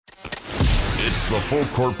It's the Full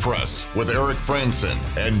Court Press with Eric Franson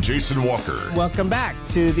and Jason Walker. Welcome back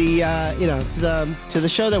to the to the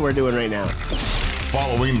show that we're doing right now.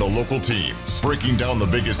 Following the local teams, breaking down the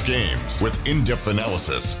biggest games with in-depth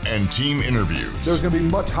analysis and team interviews. There's going to be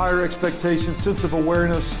much higher expectations, sense of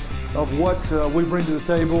awareness of what we bring to the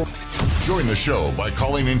table. Join the show by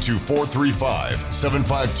calling into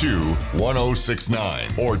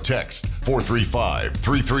 435-752-1069 or text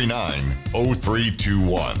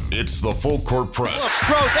 435-339-0321. It's the Full Court Press.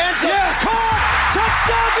 Throws, ends yes! Caught!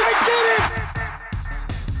 Touchdown! Did he get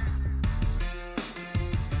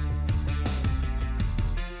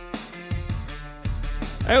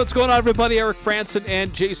it? Hey, what's going on, everybody? Eric Franson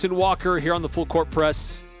and Jason Walker here on the Full Court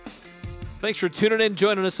Press. Thanks for tuning in,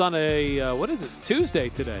 joining us on a, Tuesday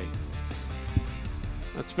today.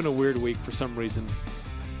 That's been a weird week for some reason.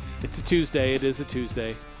 It's a Tuesday. It is a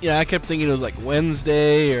Tuesday. Yeah, I kept thinking it was like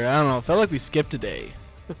Wednesday or I don't know. It felt like we skipped a day.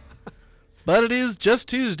 But it is just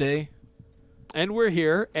Tuesday. And we're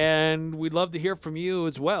here, and we'd love to hear from you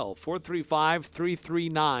as well.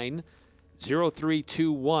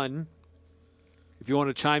 435-339-0321. If you want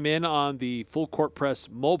to chime in on the Full Court Press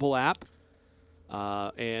mobile app,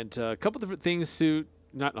 and a couple different things to,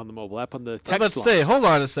 not on the mobile app, on the text line. I was about to say, hold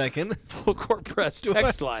on a second. Full Court Press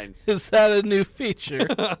text line. Is that a new feature?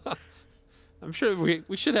 I'm sure we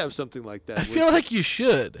should have something like that. I feel like you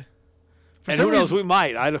should. And who knows, we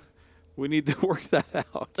might. We need to work that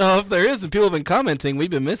out. Oh, if there is, and people have been commenting, we've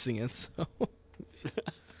been missing it. So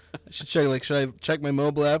I should check. Like, should I check my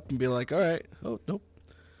mobile app and be like, all right, oh nope,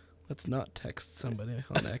 let's not text somebody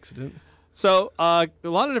on accident. So a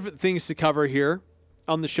lot of different things to cover here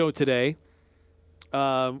on the show today.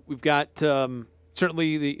 We've got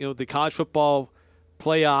certainly the college football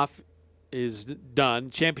playoff is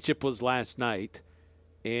done. Championship was last night,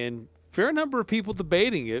 and fair number of people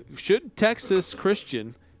debating it. Should Texas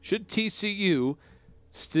Christian, should TCU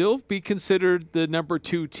still be considered the number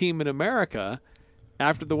 2 team in America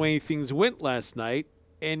after the way things went last night,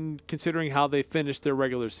 and considering how they finished their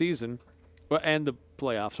regular season and the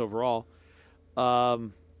playoffs overall?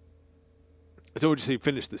 So we'll just say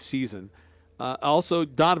finish the season. Also,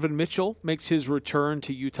 Donovan Mitchell makes his return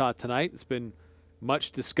to Utah tonight. It's been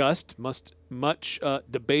much discussed, much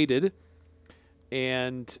debated.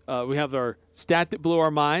 And we have our stat that blew our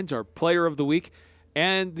minds, our player of the week,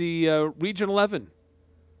 and the Region 11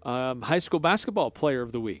 high school basketball player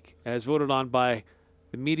of the week, as voted on by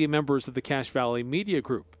the media members of the Cache Valley Media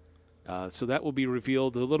Group. So that will be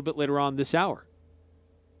revealed a little bit later on this hour.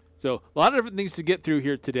 So a lot of different things to get through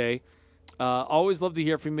here today. Always love to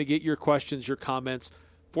hear from you. Get your questions, your comments.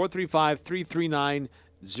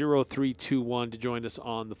 435-339-0321 to join us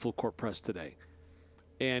on the Full Court Press today.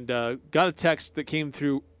 And got a text that came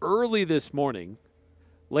through early this morning,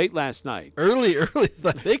 late last night. Early.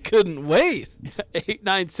 They couldn't wait.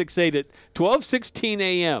 8968 at 12:16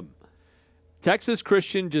 a.m. Texas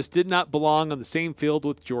Christian just did not belong on the same field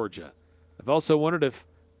with Georgia. I've also wondered if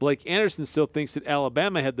Blake Anderson still thinks that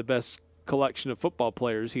Alabama had the best collection of football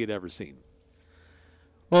players he had ever seen.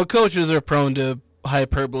 Well, coaches are prone to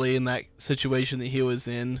hyperbole in that situation that he was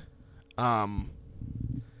in. And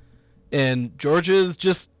Georgia's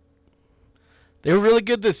just, they were really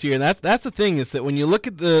good this year. And that's the thing, is that when you look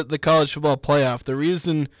at the college football playoff, the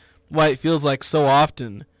reason why it feels like so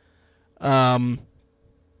often, the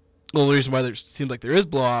reason why there seems like there is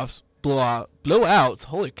blowouts,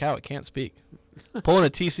 holy cow, I can't speak. Pulling a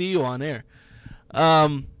TCU on air.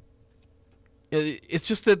 It's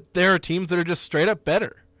just that there are teams that are just straight up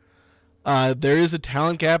better. There is a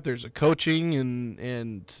talent gap. There's a coaching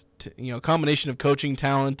and combination of coaching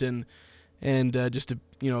talent and just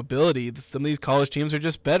ability. Some of these college teams are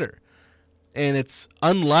just better, and it's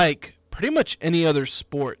unlike pretty much any other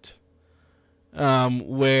sport,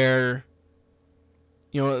 where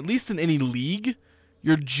at least in any league,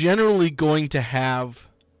 you're generally going to have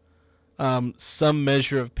some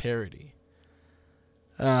measure of parity.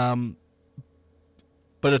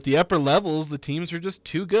 But at the upper levels, the teams are just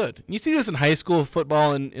too good. You see this in high school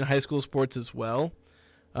football and in high school sports as well.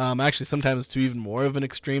 Actually, sometimes to even more of an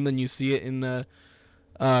extreme than you see it in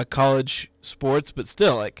college sports. But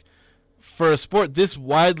still, like, for a sport this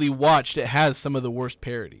widely watched, it has some of the worst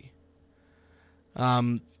parity.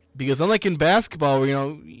 Because unlike in basketball, where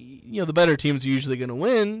the better teams are usually going to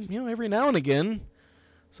win, every now and again,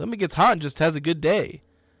 somebody gets hot and just has a good day.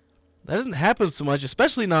 That doesn't happen so much,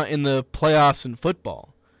 especially not in the playoffs in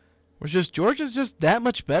football, where Georgia's just that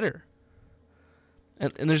much better.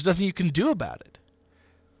 And there's nothing you can do about it.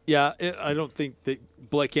 Yeah, I don't think that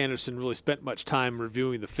Blake Anderson really spent much time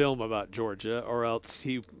reviewing the film about Georgia, or else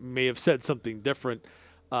he may have said something different.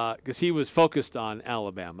 because he was focused on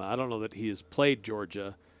Alabama. I don't know that he has played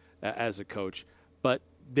Georgia as a coach, but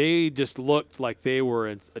they just looked like they were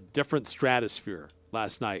in a different stratosphere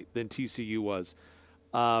last night than TCU was.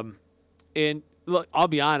 And look, I'll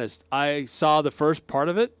be honest, I saw the first part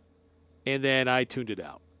of it, and then I tuned it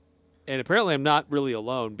out. And apparently I'm not really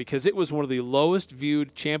alone, because it was one of the lowest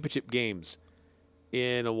viewed championship games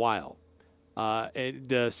in a while. And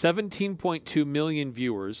 17.2 million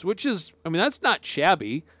viewers, which is, I mean, that's not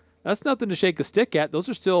shabby. That's nothing to shake a stick at. Those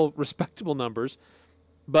are still respectable numbers.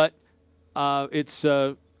 But it's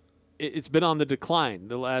been on the decline.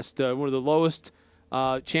 The last one of the lowest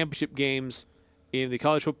championship games in the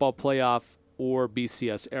college football playoff or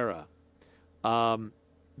BCS era.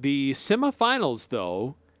 The semifinals,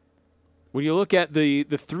 though, when you look at the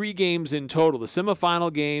three games in total, the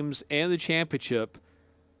semifinal games and the championship,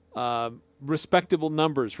 respectable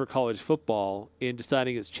numbers for college football in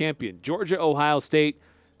deciding its champion. Georgia, Ohio State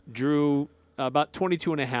drew about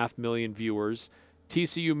 22.5 million viewers.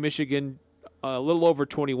 TCU, Michigan, a little over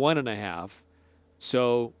 21.5.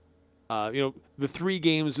 So, the three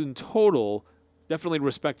games in total, definitely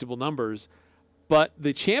respectable numbers. But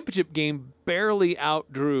the championship game barely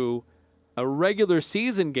outdrew a regular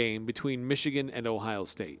season game between Michigan and Ohio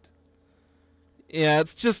State. Yeah,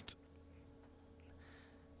 it's just,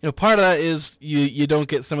 part of that is you don't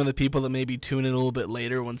get some of the people that maybe tune in a little bit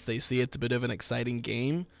later once they see it's a bit of an exciting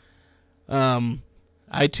game.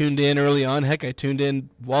 I tuned in early on. Heck, I tuned in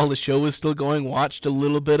while the show was still going, watched a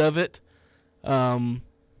little bit of it.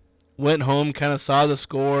 Went home, kind of saw the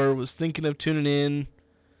score, was thinking of tuning in,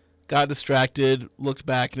 got distracted, looked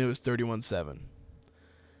back, and it was 31-7.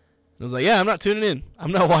 I was like, yeah, I'm not tuning in.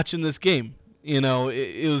 I'm not watching this game.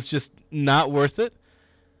 It was just not worth it.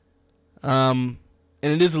 And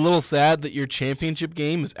it is a little sad that your championship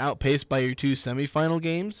game is outpaced by your two semifinal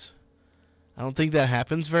games. I don't think that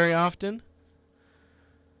happens very often.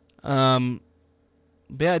 But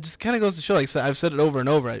yeah, it just kind of goes to show, like I've said it over and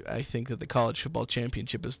over, I think that the college football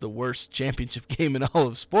championship is the worst championship game in all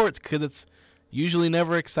of sports because it's usually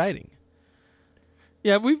never exciting.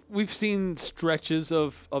 Yeah, we've seen stretches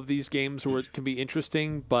of these games where it can be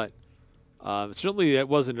interesting, but certainly that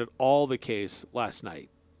wasn't at all the case last night.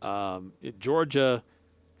 Georgia,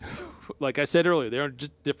 like I said earlier, they're in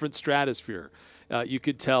just different stratosphere. You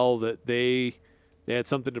could tell that they had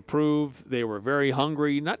something to prove. They were very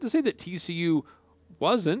hungry. Not to say that TCU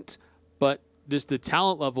wasn't, but just the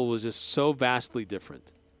talent level was just so vastly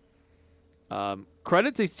different.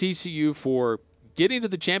 Credit to TCU for getting to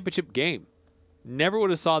the championship game. Never would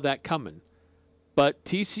have saw that coming. But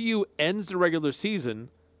TCU ends the regular season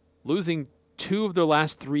losing 2 of their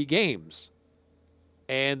last 3 games,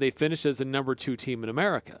 and they finish as the number 2 team in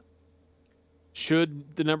America.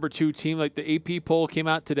 Should the number 2 team, like the AP poll came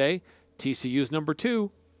out today, TCU's number 2,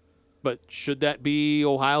 but should that be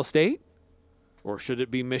Ohio State? Or should it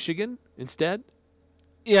be Michigan instead?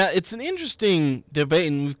 Yeah, it's an interesting debate,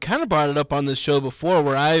 and we've kind of brought it up on this show before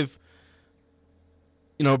where I've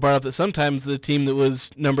brought up that sometimes the team that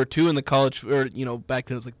was number 2 in the college, or, back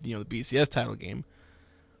then it was like, the BCS title game,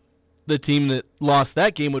 the team that lost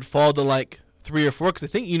that game would fall to like 3 or 4, because I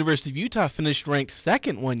think University of Utah finished ranked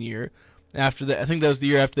 2nd one year after that. I think that was the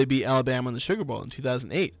year after they beat Alabama in the Sugar Bowl in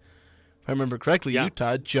 2008. If I remember correctly, yeah.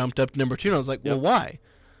 Utah jumped up to number 2, and I was like, well, why?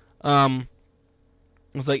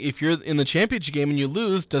 It's like, if you're in the championship game and you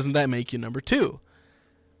lose, doesn't that make you number 2?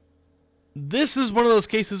 This is one of those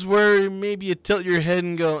cases where maybe you tilt your head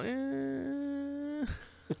and go,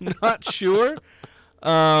 not sure.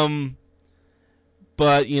 But,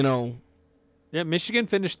 Yeah, Michigan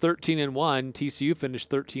finished 13-1. TCU finished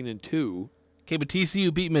 13-2. Okay, but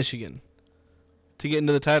TCU beat Michigan to get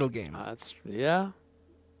into the title game. Yeah.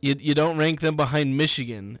 You don't rank them behind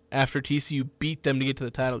Michigan after TCU beat them to get to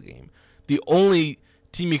the title game. The only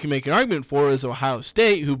team you can make an argument for is Ohio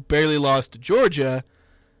State, who barely lost to Georgia,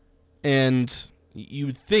 and you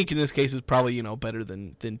would think in this case is probably better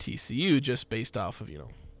than TCU just based off of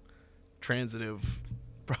transitive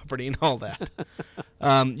property and all that.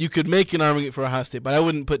 You could make an argument for Ohio State, but I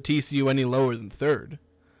wouldn't put TCU any lower than 3rd.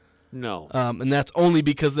 No. And that's only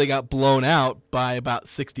because they got blown out by about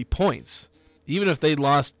 60 points. Even if they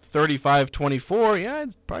lost 35-24, yeah,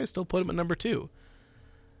 I'd probably still put them at number 2.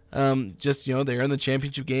 They're in the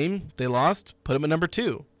championship game. They lost, put them at number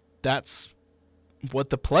 2. That's what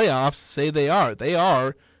the playoffs say they are. They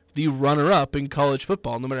are the runner-up in college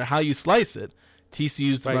football, no matter how you slice it.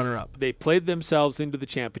 TCU's the runner-up. They played themselves into the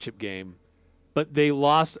championship game, but they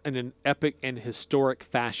lost in an epic and historic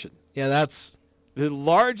fashion. Yeah, that's the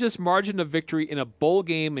largest margin of victory in a bowl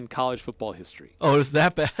game in college football history. Oh, is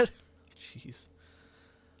that bad? Jeez.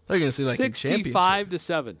 They're going to see like a championship.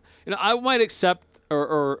 65-7. I might accept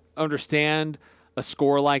or understand a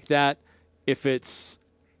score like that if it's,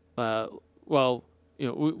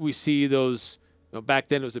 we see those. Back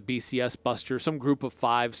then it was a BCS buster, some group of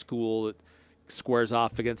 5 school that squares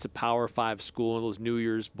off against a Power 5 school in those New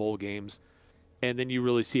Year's bowl games, and then you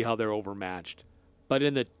really see how they're overmatched. But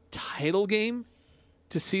in the title game,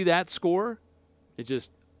 to see that score, it's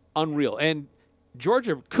just unreal. And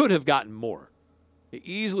Georgia could have gotten more. They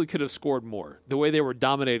easily could have scored more the way they were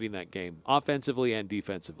dominating that game, offensively and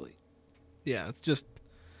defensively. Yeah, it's just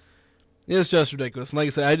ridiculous. And like I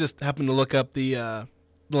said, I just happened to look up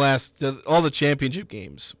all the championship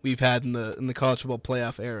games we've had in the college football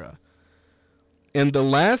playoff era. And the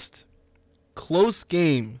last close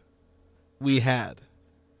game we had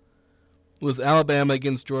was Alabama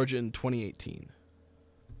against Georgia in 2018.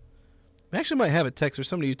 I actually might have a text or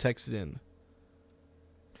somebody who texted in.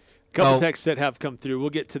 A couple texts that have come through. We'll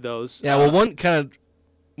get to those. Yeah, well, one kind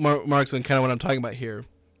of marks on kind of what I'm talking about here.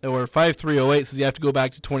 Or 5308 says you have to go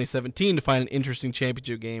back to 2017 to find an interesting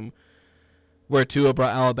championship game where Tua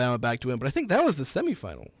brought Alabama back to win. But I think that was the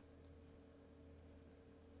semifinal.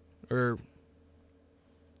 Or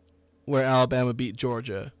where Alabama beat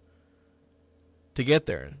Georgia to get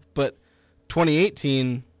there. But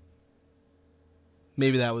 2018,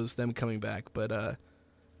 maybe that was them coming back. But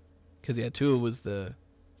because, Tua was the...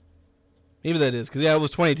 Maybe that is, because, it was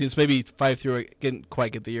 2018, so maybe 5-3 didn't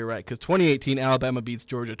quite get the year right. Because 2018, Alabama beats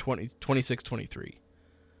Georgia 26-23.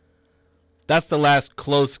 That's the last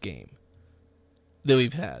close game that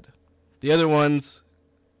we've had. The other ones,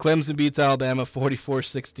 Clemson beats Alabama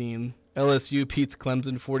 44-16. LSU beats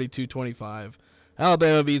Clemson 42-25.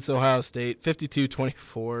 Alabama beats Ohio State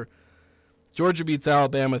 52-24. Georgia beats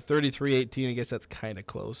Alabama 33-18. I guess that's kind of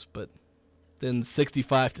close, but then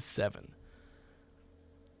 65-7.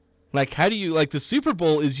 Like, how do you, the Super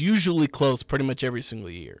Bowl is usually close pretty much every single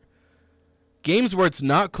year. Games where it's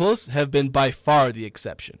not close have been by far the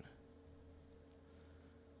exception.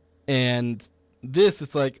 And this,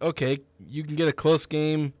 it's like, okay, you can get a close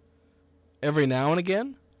game every now and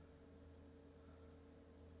again.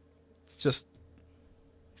 It's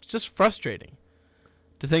just frustrating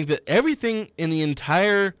to think that everything in the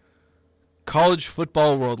entire college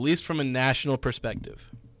football world, at least from a national perspective,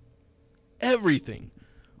 everything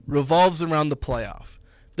revolves around the playoff.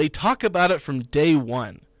 They talk about it from day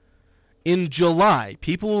one. In July,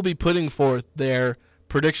 people will be putting forth their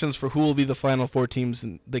predictions for who will be the final 4 teams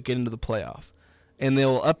that get into the playoff. And they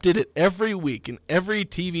will update it every week, and every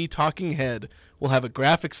TV talking head will have a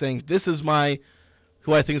graphic saying, this is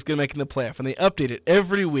who I think is going to make in the playoff. And they update it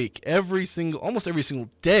every week, almost every single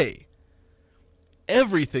day.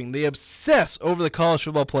 Everything. They obsess over the college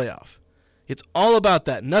football playoff. It's all about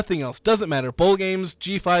that. Nothing else. Doesn't matter. Bowl games,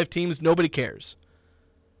 G5 teams, nobody cares.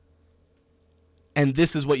 And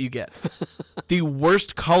this is what you get. The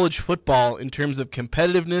worst college football in terms of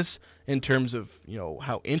competitiveness, in terms of,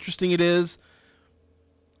 how interesting it is.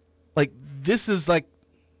 This is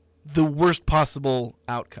the worst possible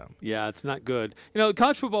outcome. Yeah, it's not good.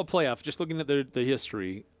 College football playoff, just looking at the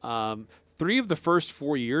history, 3 of the first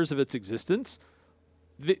 4 years of its existence,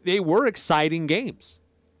 they were exciting games.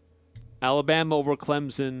 Alabama over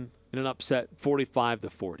Clemson in an upset,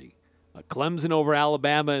 45-40. Clemson over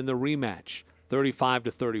Alabama in the rematch,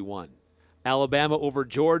 35-31. Alabama over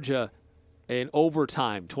Georgia in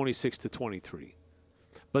overtime, 26-23.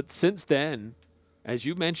 But since then, as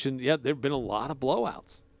you mentioned, there have been a lot of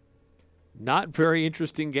blowouts. Not very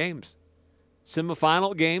interesting games.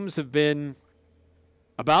 Semifinal games have been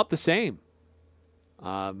about the same.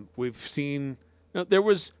 We've seen, there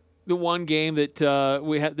was the one game that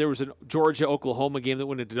we had. There was a Georgia-Oklahoma game that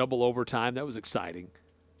went into double overtime. That was exciting.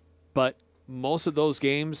 But most of those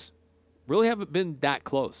games really haven't been that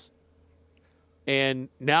close. And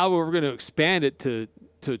now we're going to expand it to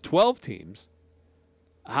 12 teams.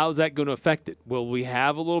 How's that going to affect it? Will we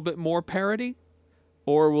have a little bit more parity?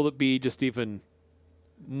 Or will it be just even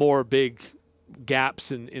more big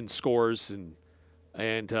gaps in scores and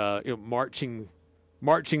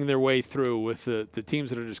marching their way through with the teams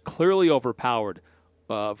that are just clearly overpowered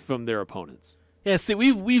from their opponents? Yeah, see,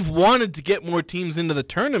 we've wanted to get more teams into the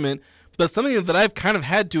tournament, but something that I've kind of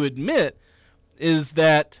had to admit is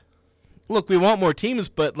that, look, we want more teams,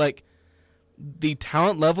 but the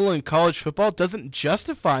talent level in college football doesn't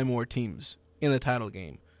justify more teams in the title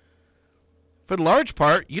game. For the large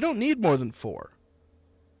part, you don't need more than 4.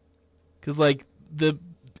 Because,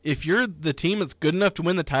 if you're the team that's good enough to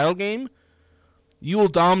win the title game, you will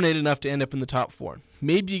dominate enough to end up in the top 4.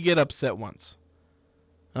 Maybe you get upset once.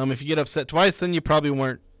 If you get upset twice, then you probably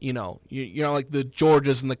weren't You know, you're not like the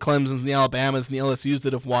Georgias and the Clemsons and the Alabamas and the LSUs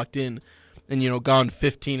that have walked in and, gone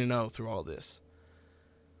 15-0 through all this.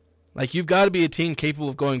 Like, you've got to be a team capable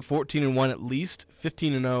of going 14-1 at least,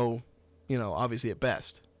 15-0, obviously at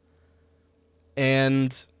best.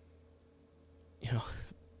 And,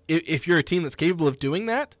 if you're a team that's capable of doing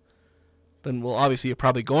that, then, well, obviously you're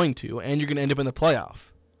probably going to, and you're going to end up in the playoff.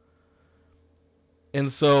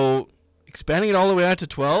 And so, expanding it all the way out to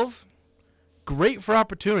 12, great for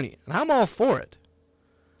opportunity, and I'm all for it.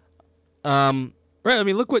 Right. I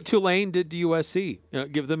mean, look what Tulane did to USC.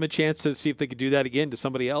 Give them a chance to see if they could do that again to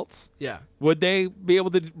somebody else. Yeah. Would they be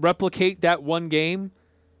able to replicate that one game?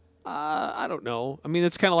 I don't know. I mean,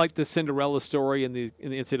 it's kind of like the Cinderella story in the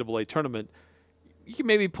NCAA tournament. You can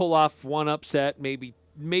maybe pull off one upset, maybe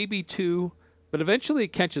two, but eventually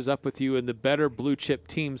it catches up with you, and the better blue chip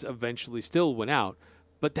teams eventually still win out.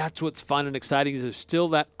 But that's what's fun and exciting is there's still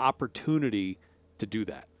that opportunity to do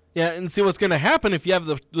that. Yeah, and see what's going to happen if you have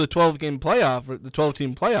the 12-game playoff or the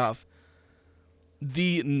 12-team playoff.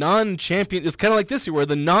 The non-champion, it's kind of like this year where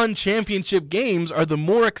the non-championship games are the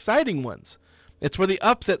more exciting ones. It's where the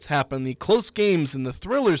upsets happen, the close games, and the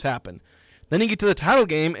thrillers happen. Then you get to the title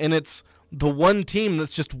game, and it's the one team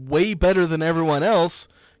that's just way better than everyone else.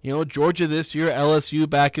 Georgia this year, LSU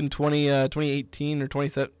back in 2018 or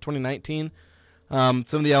 2019. Some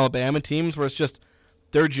of the Alabama teams where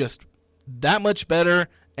they're just that much better,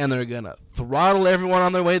 and they're going to throttle everyone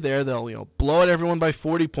on their way there. They'll, blow at everyone by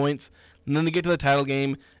 40 points, and then they get to the title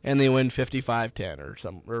game, and they win 55-10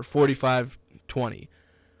 or 45-20.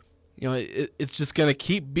 It's just going to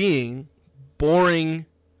keep being boring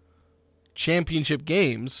championship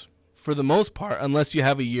games for the most part, unless you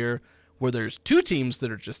have a year where there's two teams that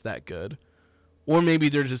are just that good, or maybe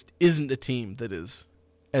there just isn't a team that is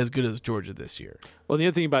as good as Georgia this year. Well, the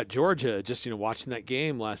other thing about Georgia, just watching that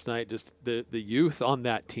game last night, just the youth on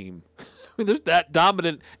that team. I mean, they're that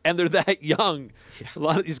dominant and they're that young. Yeah. A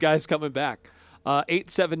lot of these guys coming back.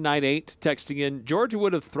 8798 texting in. Georgia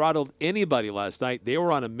would have throttled anybody last night. They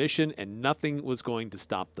were on a mission and nothing was going to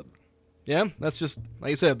stop them. Yeah, that's just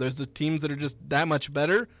like I said. There's the teams that are just that much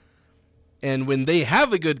better, and when they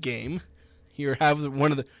have a good game, you have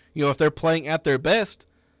one of the if they're playing at their best,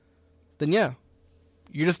 then yeah.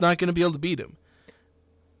 You're just not going to be able to beat him.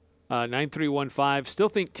 9315, still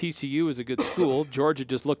think TCU is a good school. Georgia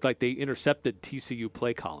just looked like they intercepted TCU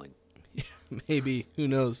play calling. Yeah, maybe. Who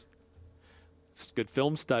knows? It's a good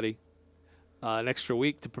film study. An extra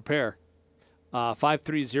week to prepare.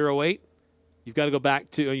 5308, you've got to go back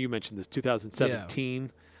to, you mentioned this,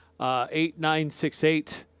 2017. Yeah.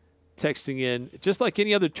 8968, texting in. Just like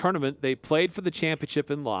any other tournament, they played for the championship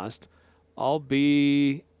and lost,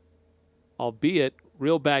 albeit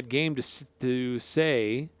real bad game to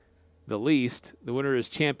say the least. The winner is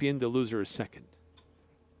champion, the loser is second.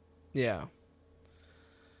 Yeah.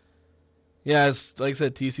 Yeah, it's, like I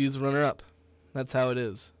said, TCU's the runner-up. That's how it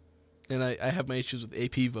is. And I have my issues with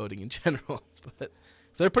AP voting in general. But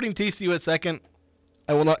if they're putting TCU at second,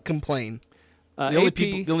 I will not complain.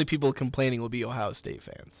 The only people complaining will be Ohio State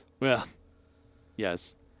fans. Well,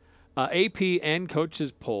 yes. AP and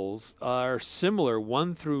coaches polls are similar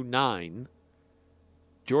 1 through 9.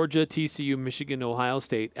 Georgia, TCU, Michigan, Ohio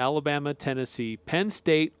State, Alabama, Tennessee, Penn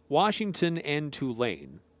State, Washington, and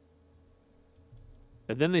Tulane.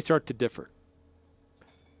 And then they start to differ.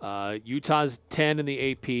 Utah's 10 in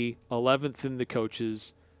the AP, 11th in the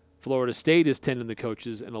coaches. Florida State is 10 in the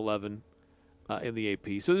coaches and 11 in the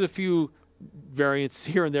AP. So there's a few variants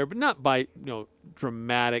here and there, but not by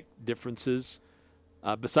dramatic differences.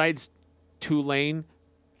 Besides Tulane,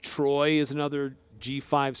 Troy is another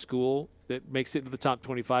G5 school that makes it to the top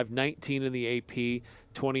 25, 19 in the AP,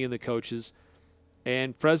 20 in the coaches.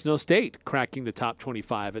 And Fresno State cracking the top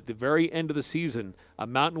 25 at the very end of the season. A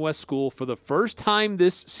Mountain West school for the first time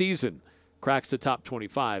this season cracks the top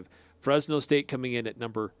 25. Fresno State coming in at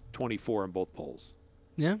number 24 in both polls.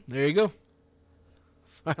 Yeah, there you go.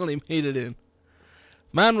 Finally made it in.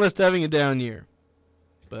 Mountain West having a down year.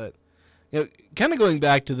 But kind of going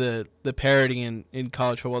back to the parity in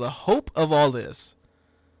college football, the hope of all this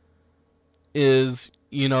is,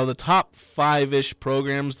 the top 5-ish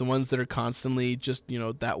programs, the ones that are constantly just,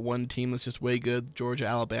 that one team that's just way good, Georgia,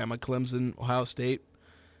 Alabama, Clemson, Ohio State,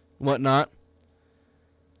 whatnot.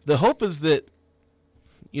 The hope is that,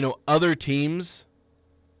 other teams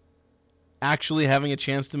actually having a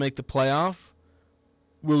chance to make the playoff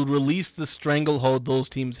will release the stranglehold those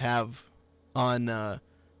teams have on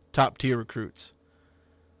top-tier recruits.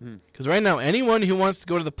 Because right now, anyone who wants to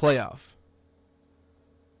go to the playoff,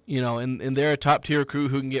 and they're a top-tier recruit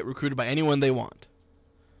who can get recruited by anyone they want.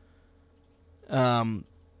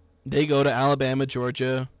 they go to Alabama,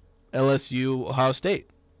 Georgia, LSU, Ohio State.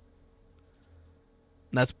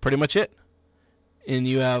 And that's pretty much it. And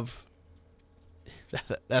you have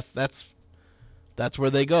that's where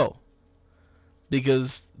they go.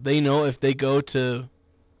 Because they know if they go to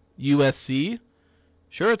USC,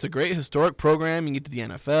 sure, it's a great historic program. You can get to the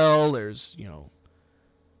NFL. There's,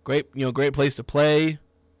 great place to play.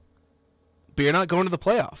 But you're not going to the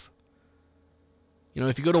playoff.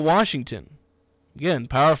 If you go to Washington, again,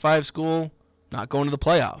 Power 5 school, not going to the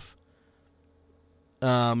playoff.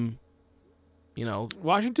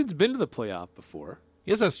 Washington's been to the playoff before.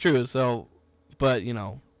 Yes, that's true. So, but,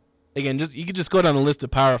 again, you could just go down the list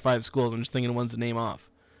of Power 5 schools. I'm just thinking of ones to name off.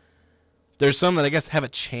 There's some that I guess have a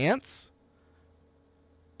chance,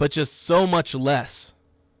 but just so much less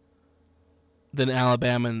than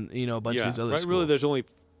Alabama and, a bunch of these other schools. Really, there's only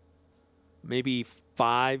maybe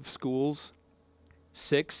 5 schools,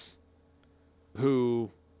 6, who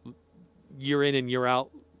year in and year out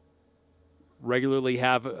regularly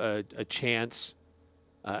have a chance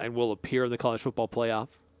and will appear in the college football playoff.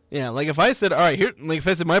 Yeah, like if I said, all right, here, like if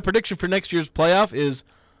I said my prediction for next year's playoff is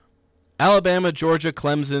Alabama, Georgia,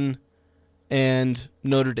 Clemson, and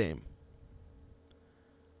Notre Dame.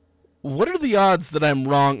 What are the odds that I'm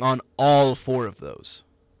wrong on all 4 of those?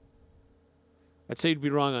 I'd say you'd be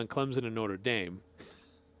wrong on Clemson and Notre Dame.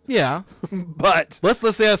 Yeah, but let's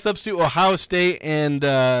say I substitute Ohio State and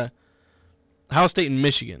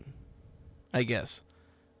Michigan, I guess.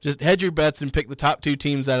 Just hedge your bets and pick the top 2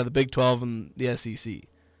 teams out of the Big 12 and the SEC.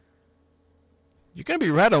 You're going to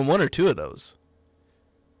be right on 1 or 2 of those.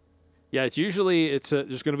 Yeah, there's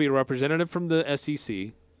going to be a representative from the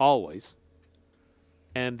SEC always,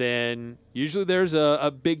 and then usually there's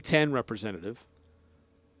a Big 10 representative.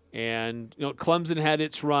 And Clemson had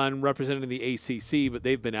its run representing the ACC, but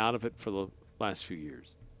they've been out of it for the last few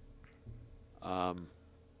years.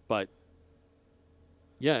 But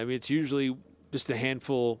yeah, I mean it's usually just a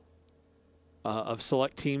handful of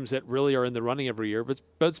select teams that really are in the running every year. But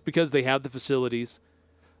it's because they have the facilities,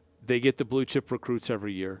 they get the blue chip recruits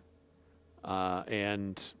every year,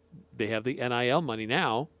 and they have the NIL money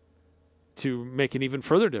now to make an even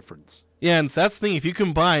further difference. Yeah, and that's the thing. If you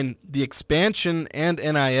combine the expansion and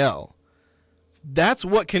NIL, that's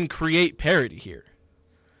what can create parity here.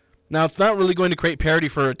 Now, it's not really going to create parity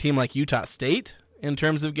for a team like Utah State in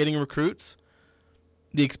terms of getting recruits.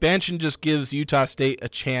 The expansion just gives Utah State a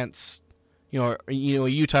chance, a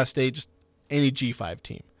Utah State, just any G5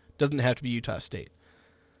 team. Doesn't have to be Utah State.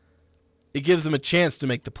 It gives them a chance to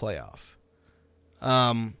make the playoff.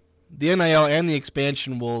 The NIL and the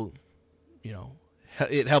expansion will,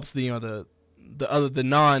 it helps the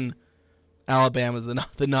non-Alabamas,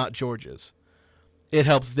 the not Georgias. It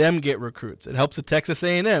helps them get recruits. It helps the Texas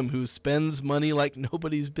A&M, who spends money like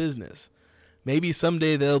nobody's business. Maybe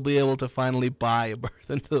someday they'll be able to finally buy a berth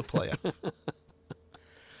into the playoff.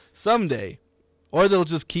 Someday. Or they'll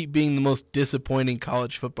just keep being the most disappointing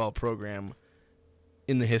college football program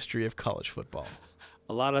in the history of college football.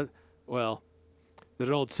 There's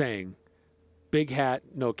an old saying, big hat,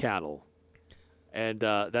 no cattle. And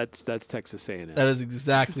that's Texas A&M. That is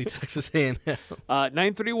exactly Texas A&M.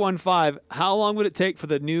 9315. How long would it take for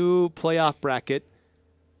the new playoff bracket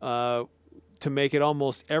to make it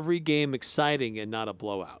almost every game exciting and not a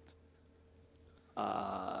blowout?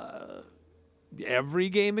 Every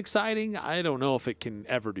game exciting? I don't know if it can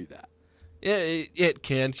ever do that. It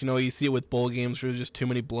can't. You see it with bowl games where there's just too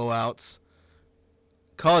many blowouts.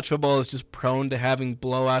 College football is just prone to having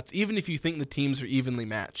blowouts, even if you think the teams are evenly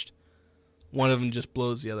matched. One of them just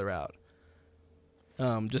blows the other out.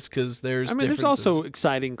 Just because there's there's also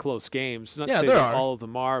exciting close games. Not to say there that are. all of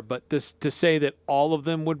them are, but to say that all of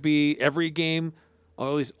them would be every game, or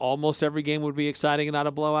at least almost every game would be exciting and not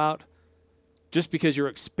a blowout, just because you're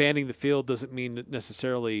expanding the field doesn't mean that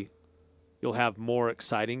necessarily you'll have more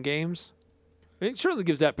exciting games. It certainly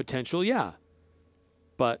gives that potential, yeah.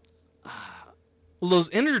 But those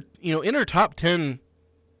inner top 10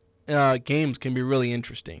 games can be really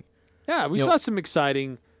interesting. Yeah, we saw some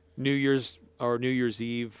exciting New Year's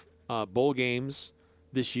Eve bowl games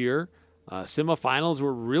this year. Semifinals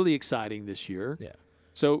were really exciting this year. Yeah.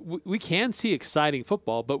 So we can see exciting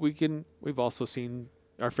football, but we've also seen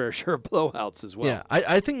our fair share of blowouts as well. Yeah,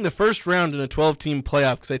 I think the first round in a 12-team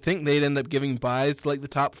playoff, because I think they'd end up giving byes to like the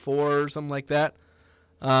top 4 or something like that,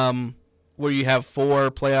 where you have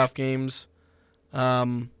 4 playoff games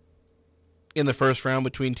in the first round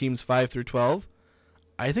between teams 5 through 12.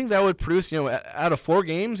 I think that would produce, out of 4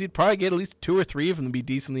 games, you'd probably get at least 2 or 3 of them to be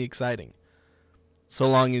decently exciting. So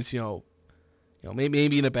long as,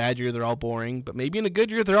 maybe in a bad year they're all boring, but maybe in a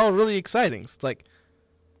good year they're all really exciting. So it's like,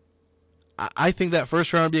 I think that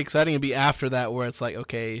first round would be exciting. It'd be after that where it's like,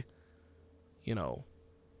 okay,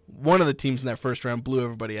 one of the teams in that first round blew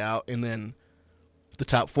everybody out, and then the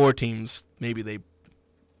top 4 teams, maybe they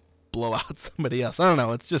blow out somebody else. I don't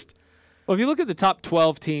know. It's just... Well, if you look at the top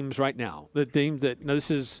 12 teams right now, the teams that... Now, this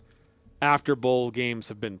is after bowl games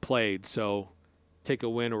have been played, so take a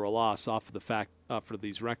win or a loss off of the fact for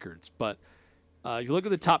these records. But you look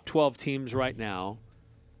at the top 12 teams right now,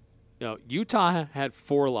 Utah had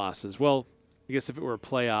 4 losses. Well, I guess if it were a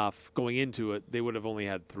playoff going into it, they would have only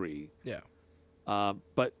had 3. Yeah.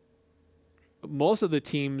 But most of the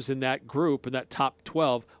teams in that group, in that top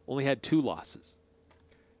 12, only had 2 losses.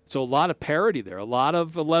 So a lot of parity there, a lot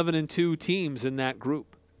of 11-2 teams in that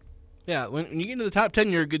group. Yeah, when you get into the top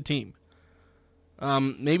 10, you're a good team.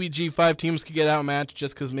 Maybe G5 teams could get outmatched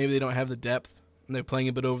just because maybe they don't have the depth and they're playing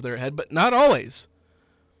a bit over their head, but not always.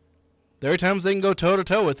 There are times they can go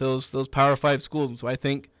toe-to-toe with those Power 5 schools, and so I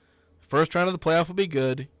think first round of the playoff will be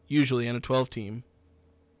good, usually in a 12 team.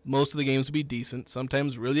 Most of the games will be decent,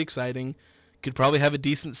 sometimes really exciting. Could probably have a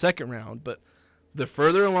decent second round, but the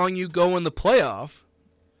further along you go in the playoff,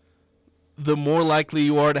 the more likely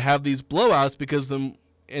you are to have these blowouts because in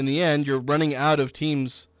the end you're running out of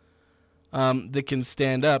teams that can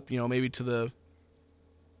stand up, maybe to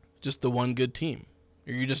just the one good team.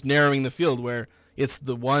 Or you're just narrowing the field where it's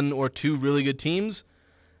the 1 or 2 really good teams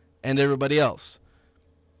and everybody else.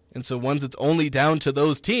 And so once it's only down to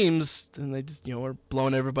those teams, then they just, are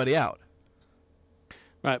blowing everybody out.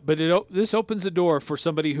 Right, but this opens the door for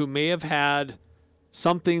somebody who may have had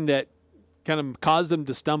something that kind of caused them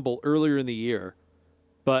to stumble earlier in the year,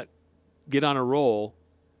 but get on a roll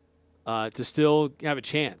to still have a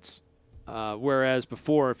chance. Whereas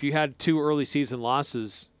before, if you had 2 early season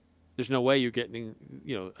losses, there's no way you're getting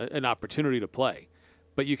an opportunity to play.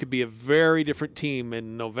 But you could be a very different team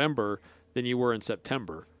in November than you were in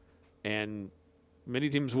September, and many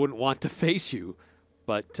teams wouldn't want to face you,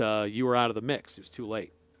 but you were out of the mix. It was too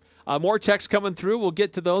late. More texts coming through. We'll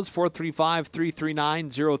get to those,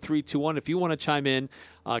 435-339-0321. If you want to chime in,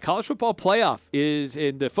 college football playoff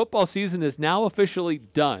and the football season is now officially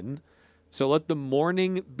done. So let the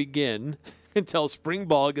mourning begin until spring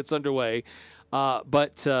ball gets underway.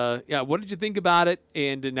 But what did you think about it?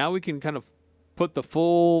 And now we can kind of put the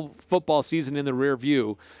full football season in the rear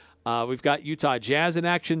view. We've got Utah Jazz in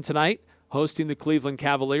action tonight, hosting the Cleveland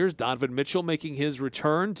Cavaliers. Donovan Mitchell making his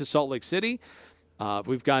return to Salt Lake City.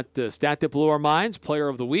 We've got the Stat That Blew Our Minds, Player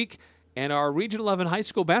of the Week, and our Region 11 High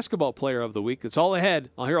School Basketball Player of the Week. It's all ahead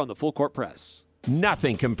here on the Full Court Press.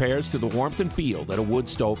 Nothing compares to the warmth and feel that a wood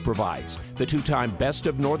stove provides. The 2-time Best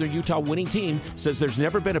of Northern Utah winning team says there's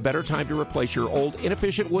never been a better time to replace your old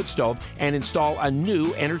inefficient wood stove and install a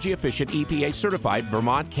new energy-efficient EPA-certified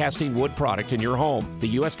Vermont casting wood product in your home. The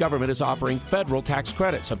U.S. government is offering federal tax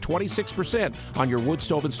credits of 26% on your wood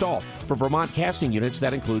stove install. For Vermont casting units,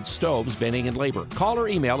 that includes stoves, venting, and labor. Call or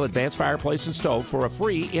email Advanced Fireplace and Stove for a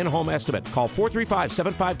free in-home estimate. Call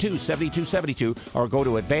 435-752-7272 or go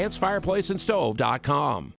to advancedfireplaceandstove.com.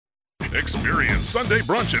 Experience Sunday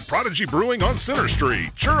brunch at Prodigy Brewing on Center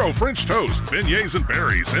Street. Churro French toast, beignets and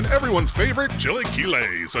berries, and everyone's favorite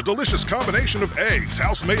chilaquiles. A delicious combination of eggs,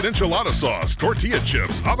 house-made enchilada sauce, tortilla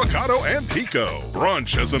chips, avocado, and pico.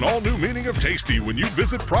 Brunch has an all-new meaning of tasty when you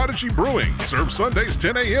visit Prodigy Brewing. Served Sundays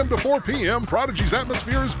 10 a.m. to 4 p.m., Prodigy's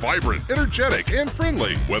atmosphere is vibrant, energetic, and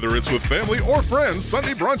friendly. Whether it's with family or friends,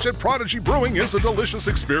 Sunday brunch at Prodigy Brewing is a delicious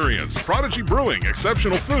experience. Prodigy Brewing,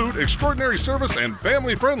 exceptional food, extraordinary service, and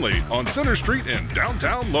family-friendly on Center Street in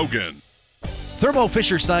downtown Logan. Thermo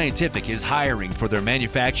Fisher Scientific is hiring for their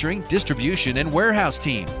manufacturing, distribution, and warehouse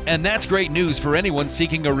team. And that's great news for anyone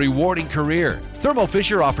seeking a rewarding career. Thermo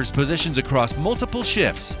Fisher offers positions across multiple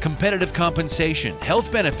shifts, competitive compensation, health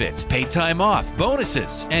benefits, paid time off,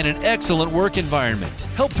 bonuses, and an excellent work environment.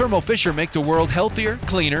 Help Thermo Fisher make the world healthier,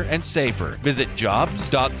 cleaner, and safer. Visit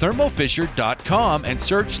jobs.thermofisher.com and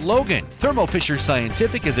search Logan. Thermo Fisher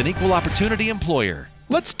Scientific is an equal opportunity employer.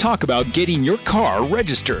 Let's talk about getting your car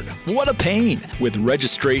registered. What a pain! With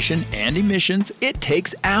registration and emissions, it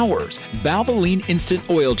takes hours. Valvoline Instant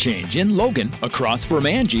Oil Change in Logan, across from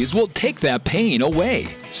Angie's, will take that pain away.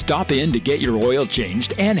 Stop in to get your oil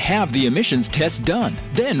changed and have the emissions test done.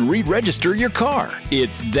 Then re-register your car.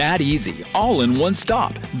 It's that easy, all in one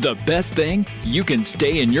stop. The best thing? You can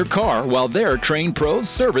stay in your car while their trained pros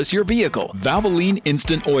service your vehicle. Valvoline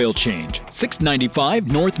Instant Oil Change,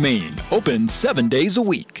 695 North Main. Open 7 days a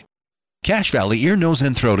week. Cache Valley Ear, Nose,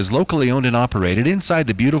 and Throat is locally owned and operated inside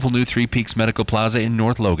the beautiful new Three Peaks Medical Plaza in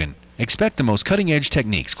North Logan. Expect the most cutting-edge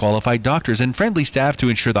techniques, qualified doctors, and friendly staff to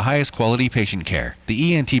ensure the highest quality patient care.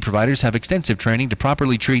 The ENT providers have extensive training to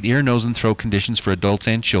properly treat ear, nose, and throat conditions for adults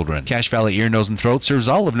and children. Cache Valley Ear, Nose, and Throat serves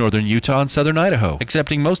all of northern Utah and southern Idaho,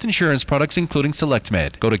 accepting most insurance products including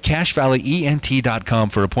SelectMed. Go to CacheValleyENT.com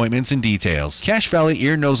for appointments and details. Cache Valley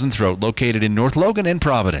Ear, Nose, and Throat, located in North Logan and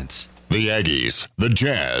Providence. The Aggies, the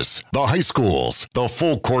Jazz, the high schools, the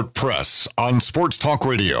Full Court Press on Sports Talk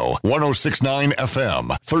Radio, 106.9 FM,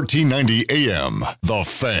 1390 AM. The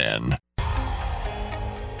Fan.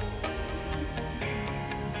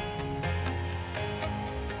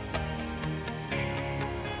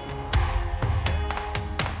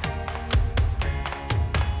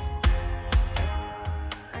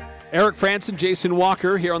 Eric Franson, Jason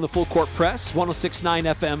Walker here on the Full Court Press, 106.9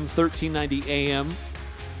 FM, 1390 AM.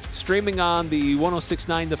 Streaming on the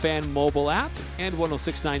 106.9 The Fan mobile app and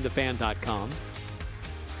 106.9thefan.com.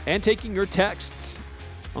 And taking your texts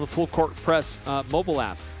on the Full Court Press mobile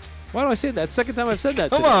app. Why do I say that? Second time I've said that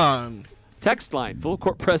Come today. on. Text line, Full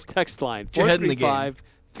Court Press text line,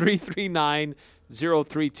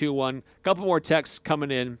 435-339-0321. A couple more texts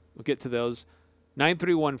coming in. We'll get to those.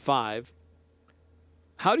 9315.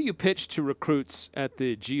 How do you pitch to recruits at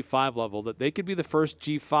the G5 level that they could be the first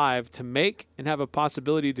G5 to make and have a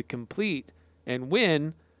possibility to complete and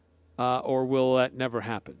win, or will that never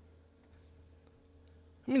happen?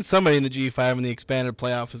 I mean, somebody in the G5 in the expanded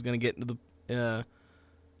playoff is going to get into the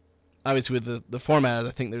obviously with the format.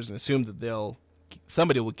 I think there's an assumed that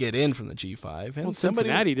somebody will get in from the G5. And well,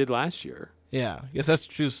 Cincinnati did last year. Yeah, I guess that's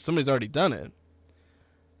true. Somebody's already done it.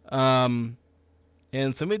 And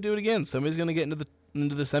somebody do it again. Somebody's going to get into the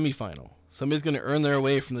semifinal. Somebody's going to earn their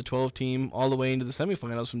way from the 12 team all the way into the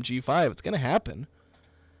semifinals from G5. It's going to happen.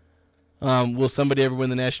 Will somebody ever win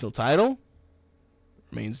the national title?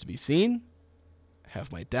 Remains to be seen. Have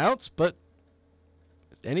my doubts, but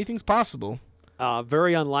anything's possible.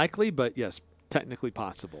 Very unlikely, but yes, technically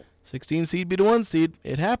possible. 16 seed beat a 1 seed.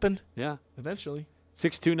 It happened. Yeah. Eventually.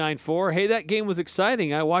 6294. Hey, that game was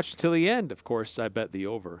exciting. I watched it till the end. Of course, I bet the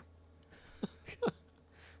over.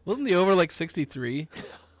 Wasn't the over like 63?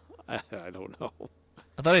 I don't know.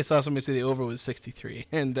 I thought I saw somebody say the over was 63,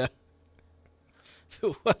 and it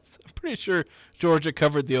was. I'm pretty sure Georgia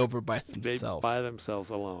covered the over by themselves. By themselves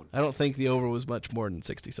alone. I don't think the over was much more than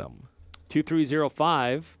 60-something.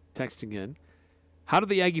 2305, texting in. How did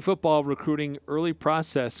the Aggie football recruiting early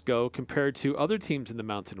process go compared to other teams in the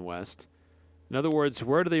Mountain West? In other words,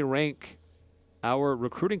 where do they rank our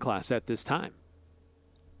recruiting class at this time?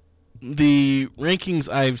 The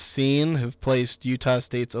rankings I've seen have placed Utah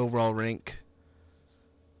State's overall rank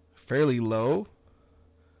fairly low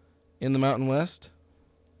in the Mountain West.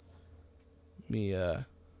 Let's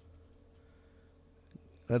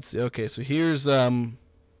see. Okay, so here's so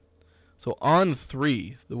on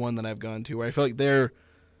 3, the one that I've gone to, where I feel like they're at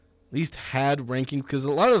least had rankings, because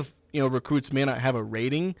a lot of recruits may not have a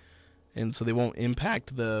rating, and so they won't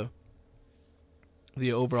impact the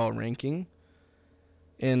overall ranking.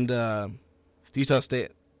 And Utah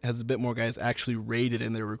State has a bit more guys actually rated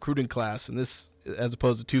in their recruiting class, and this as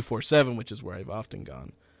opposed to 247, which is where I've often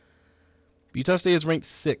gone. Utah State is ranked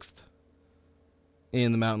 6th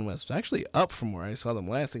in the Mountain West. It's actually up from where I saw them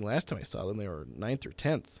last. I think last time I saw them, they were 9th or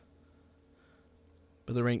 10th.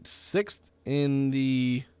 But they're ranked 6th in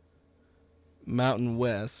the Mountain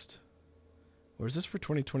West. Or is this for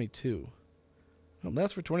 2022? No,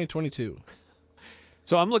 that's for 2022.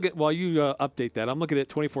 So I'm looking, while you update that, I'm looking at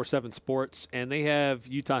 24/7 Sports, and they have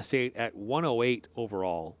Utah State at 108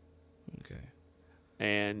 overall. Okay.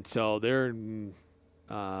 And so they're,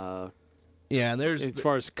 there's as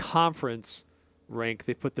far as conference rank,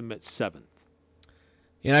 they put them at 7th.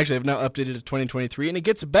 And actually, I've now updated to 2023, and it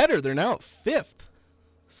gets better. They're now at 5th.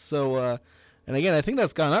 So, and again, I think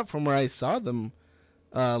that's gone up from where I saw them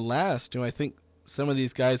last. I think some of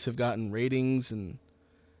these guys have gotten ratings, and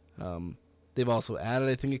they've also added,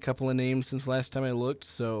 I think, a couple of names since last time I looked.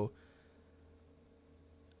 So,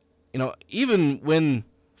 even when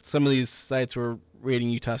some of these sites were rating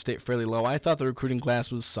Utah State fairly low, I thought the recruiting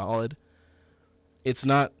class was solid. It's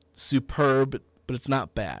not superb, but it's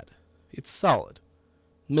not bad. It's solid,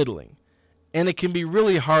 middling. And it can be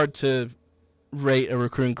really hard to rate a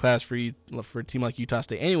recruiting class for a team like Utah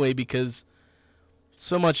State anyway, because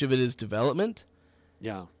so much of it is development.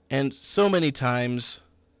 Yeah. And so many times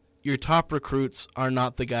your top recruits are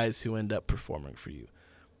not the guys who end up performing for you.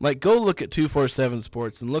 Like, go look at 247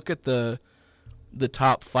 Sports and look at the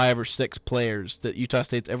top 5 or 6 players that Utah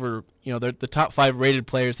State's ever, they're the top 5 rated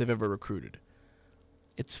players they've ever recruited.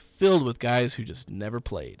 It's filled with guys who just never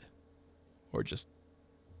played or just,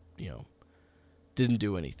 didn't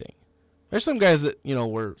do anything. There's some guys that,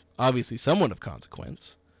 were obviously somewhat of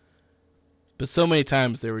consequence. But so many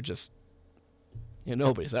times they were just,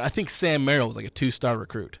 nobody. I think Sam Merrill was like a 2-star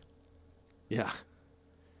recruit. Yeah.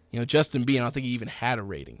 Justin Bean, I don't think he even had a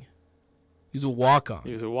rating. He was a walk-on.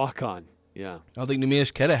 He was a walk-on, yeah. I don't think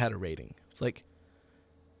Nemish Keta had a rating. It's like,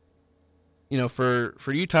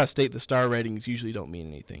 for Utah State, the star ratings usually don't mean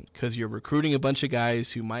anything because you're recruiting a bunch of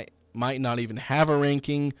guys who might not even have a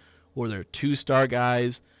ranking, or they're 2-star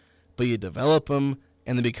guys, but you develop them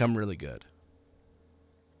and they become really good.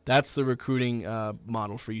 That's the recruiting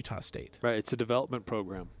model for Utah State. Right, it's a development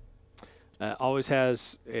program. Always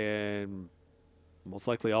has and most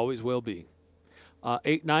likely always will be.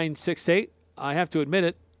 8968, I have to admit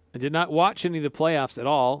it, I did not watch any of the playoffs at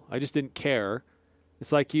all. I just didn't care.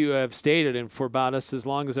 It's like you have stated, and for about us as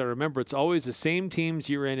long as I remember, it's always the same teams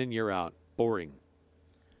year in and year out. Boring.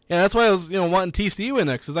 Yeah, that's why I was wanting TCU in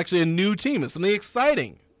there, because it's actually a new team. It's something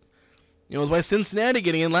exciting. It was why Cincinnati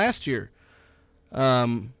getting in last year.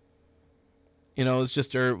 It was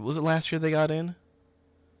just, was it last year they got in?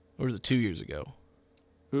 Or was it 2 years ago?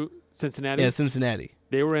 Who? Cincinnati? Yeah, Cincinnati.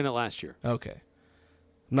 They were in it last year. Okay.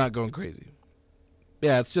 I'm not going crazy.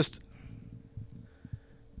 Yeah, it's just,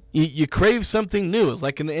 you crave something new. It's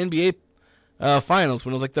like in the NBA Finals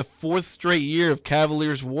when it was like the 4th straight year of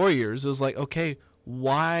Cavaliers-Warriors. It was like, okay,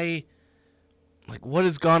 why? Like, what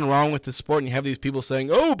has gone wrong with the sport? And you have these people saying,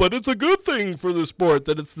 oh, but it's a good thing for the sport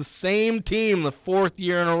that it's the same team the 4th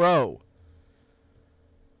year in a row.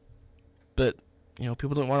 But,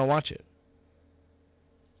 people don't want to watch it.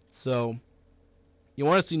 So, you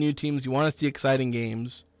want to see new teams. You want to see exciting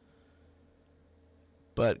games.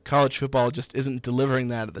 But college football just isn't delivering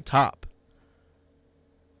that at the top.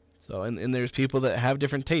 So, and there's people that have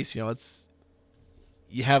different tastes.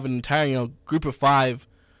 You have an entire, group of 5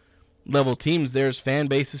 level teams. There's fan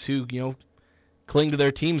bases who, cling to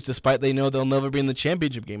their teams despite they know they'll never be in the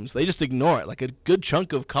championship games. They just ignore it. Like a good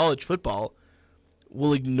chunk of college football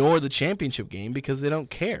will ignore the championship game because they don't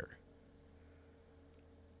care.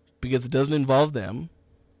 Because it doesn't involve them.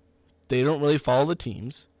 They don't really follow the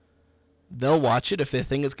teams. They'll watch it if they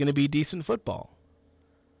think it's going to be decent football.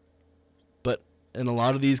 But in a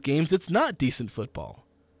lot of these games, it's not decent football.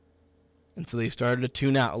 And so they started to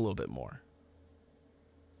tune out a little bit more.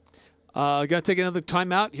 Got to take another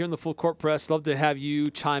timeout here in the Full Court Press. Love to have you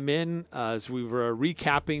chime in as we were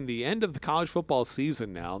recapping the end of the college football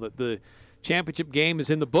season now. That the championship game is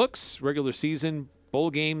in the books, regular season,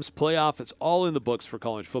 bowl games, playoff, it's all in the books for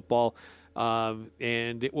college football.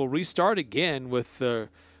 And it will restart again with the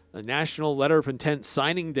National Letter of Intent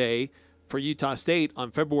Signing Day for Utah State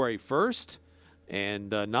on February 1st. And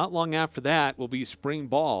not long after that will be spring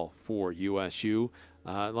ball for USU.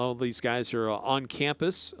 A lot of these guys are on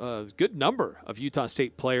campus. A good number of Utah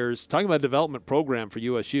State players. Talking about a development program for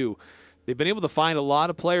USU, they've been able to find a lot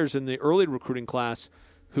of players in the early recruiting class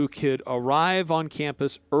who could arrive on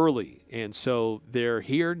campus early. And so they're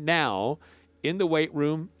here now in the weight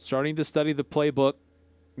room, starting to study the playbook,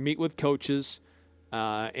 meet with coaches,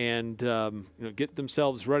 and get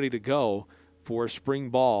themselves ready to go for spring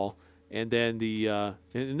ball. And then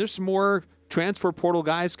and there's some more transfer portal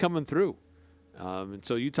guys coming through. And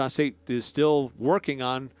so Utah State is still working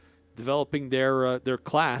on developing their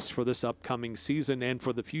class for this upcoming season and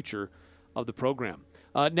for the future of the program.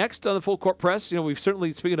 Next on the Full Court Press, we've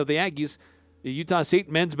certainly, speaking of the Aggies, the Utah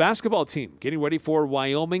State men's basketball team getting ready for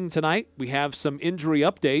Wyoming tonight. We have some injury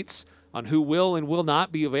updates on who will and will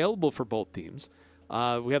not be available for both teams.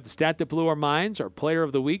 We have the stat that blew our minds, our player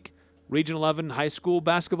of the week, Region 11 high school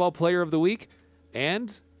basketball player of the week,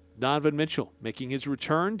 and Donovan Mitchell making his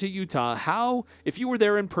return to Utah. How, if you were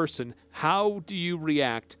there in person, how do you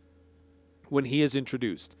react when he is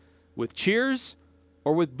introduced? With cheers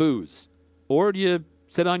or with boos? Or do you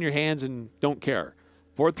sit on your hands and don't care?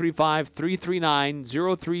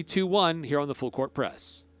 435-339-0321 here on the Full Court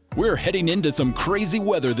Press. We're heading into some crazy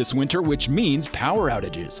weather this winter, which means power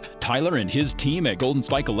outages. Tyler and his team at Golden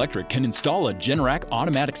Spike Electric can install a Generac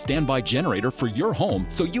automatic standby generator for your home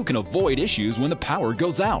so you can avoid issues when the power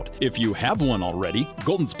goes out. If you have one already,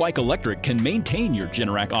 Golden Spike Electric can maintain your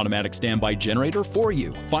Generac automatic standby generator for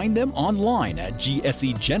you. Find them online at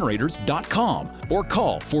gsegenerators.com or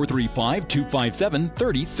call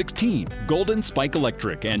 435-257-3016. Golden Spike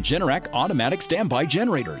Electric and Generac automatic standby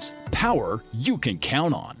generators. Power you can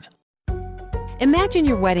count on. Imagine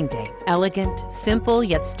your wedding day. Elegant, simple,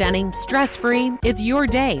 yet stunning, stress-free. It's your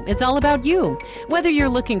day. It's all about you. Whether you're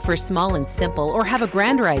looking for small and simple or have a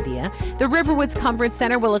grander idea, the Riverwoods Conference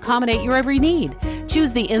Center will accommodate your every need.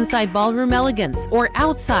 Choose the inside ballroom elegance or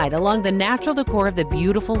outside along the natural decor of the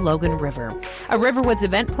beautiful Logan River. A Riverwoods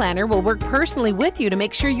event planner will work personally with you to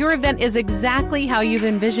make sure your event is exactly how you've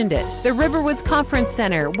envisioned it. The Riverwoods Conference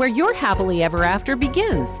Center, where your happily ever after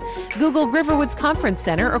begins. Google Riverwoods Conference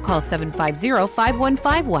Center or call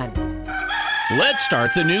 750-5151. Let's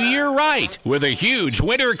start the new year right with a huge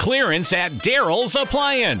winter clearance at Daryl's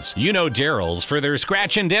Appliance. You know Daryl's for their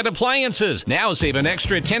scratch and dent appliances. Now save an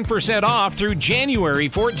extra 10% off through January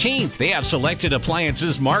 14th. They have selected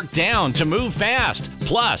appliances marked down to move fast.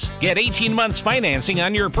 Plus, get 18 months financing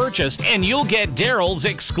on your purchase and you'll get Daryl's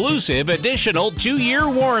exclusive additional 2-year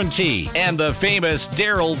warranty. And the famous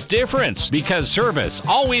Daryl's difference, because service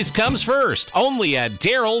always comes first. Only at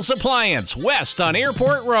Daryl's Appliance, west on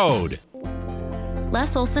Airport Road.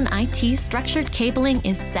 Les Olson IT structured cabling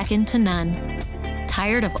is second to none.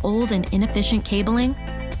 Tired of old and inefficient cabling?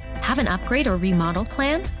 Have an upgrade or remodel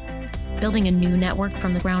planned? Building a new network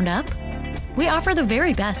from the ground up? We offer the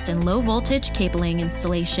very best in low voltage cabling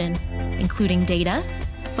installation, including data,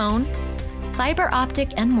 phone, fiber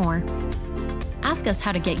optic, and more. Ask us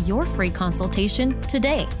how to get your free consultation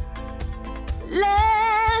today.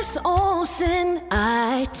 Les Olson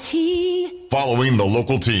IT. Following the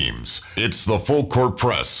local teams, it's the Full Court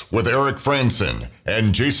Press with Eric Franson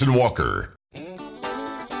and Jason Walker.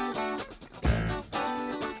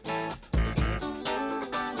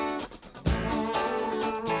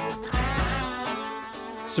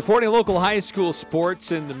 Supporting local high school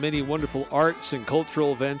sports and the many wonderful arts and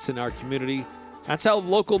cultural events in our community. That's how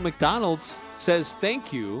local McDonald's says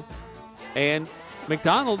thank you. And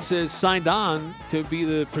McDonald's has signed on to be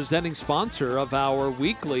the presenting sponsor of our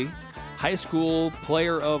weekly High School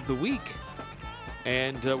Player of the Week.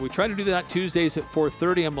 And we try to do that Tuesdays at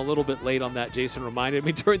 4:30. I'm a little bit late on that. Jason reminded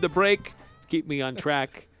me during the break to keep me on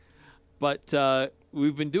track. But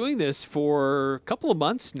we've been doing this for a couple of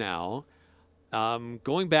months now,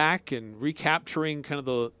 going back and recapturing kind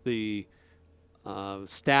of the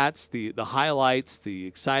stats, the highlights, the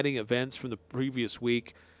exciting events from the previous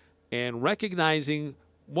week, and recognizing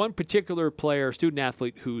one particular player,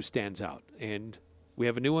 student-athlete, who stands out. And we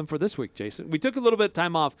have a new one for this week, Jason. We took a little bit of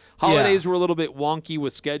time off. Holidays were a little bit wonky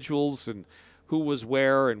with schedules and who was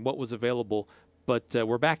where and what was available, but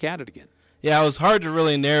we're back at it again. Yeah, it was hard to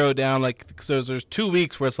really narrow down. So there's 2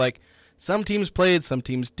 weeks where it's like some teams played, some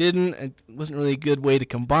teams didn't. It wasn't really a good way to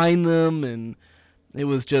combine them, and it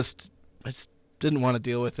was just I just didn't want to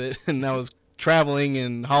deal with it. And that was traveling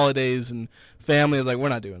and holidays and family. I was like, we're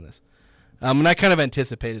not doing this. And I kind of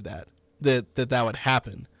anticipated that would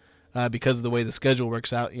happen because of the way the schedule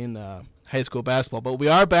works out in high school basketball. But we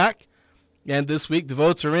are back, and this week the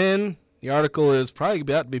votes are in. The article is probably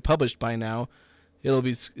about to be published by now.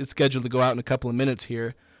 It's scheduled to go out in a couple of minutes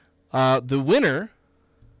here. The winner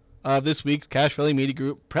of this week's Cache Valley Media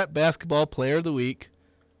Group Prep Basketball Player of the Week,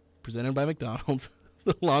 presented by McDonald's,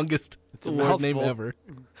 the longest award name ever.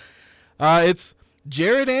 It's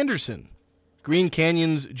Jared Anderson, Green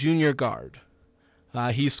Canyon's junior guard.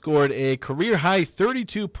 He scored a career-high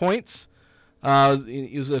 32 points.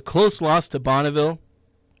 It was a close loss to Bonneville.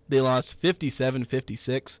 They lost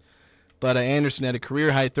 57-56. But Anderson had a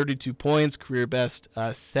career-high 32 points, career-best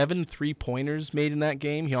 7 3-pointers made in that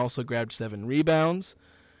game. He also grabbed 7 rebounds.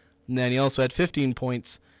 And then he also had 15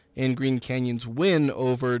 points in Green Canyon's win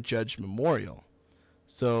over Judge Memorial.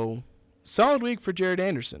 So, solid week for Jared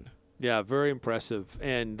Anderson. Yeah, very impressive.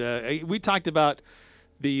 And we talked about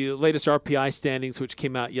the latest RPI standings, which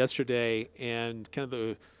came out yesterday, and kind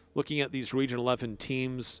of looking at these Region 11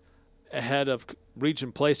 teams ahead of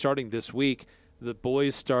region play starting this week. The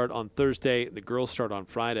boys start on Thursday, the girls start on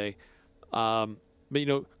Friday. But,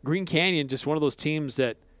 Green Canyon, just one of those teams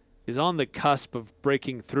that is on the cusp of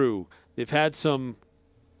breaking through. They've had some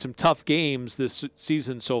tough games this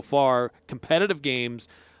season so far, competitive games.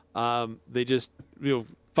 They just,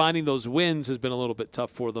 finding those wins has been a little bit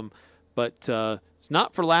tough for them. But it's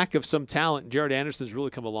not for lack of some talent. Jared Anderson's really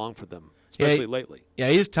come along for them, especially lately. Yeah,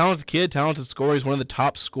 he's a talented kid, talented scorer. He's one of the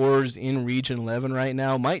top scorers in Region 11 right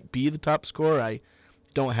now. Might be the top scorer. I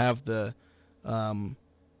don't have the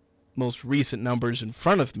most recent numbers in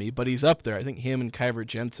front of me, but he's up there. I think him and Kyver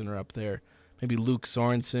Jensen are up there. Maybe Luke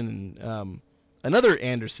Sorensen and another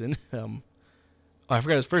Anderson. I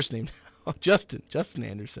forgot his first name. Justin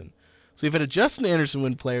Anderson. So we've had a Justin Anderson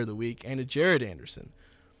win Player of the Week and a Jared Anderson.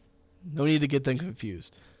 No need to get them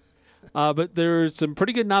confused. But there's some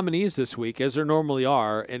pretty good nominees this week, as there normally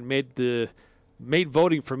are, and made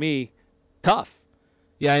voting for me tough.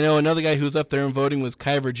 Yeah, I know another guy who was up there in voting was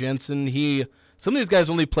Kyver Jensen. Some of these guys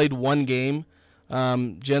only played one game.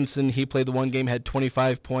 Jensen, he played the one game, had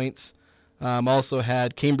 25 points. Also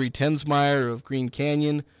had Cambry Tensmeyer of Green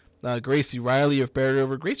Canyon, Gracie Riley of Bear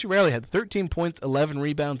River. Gracie Riley had 13 points, 11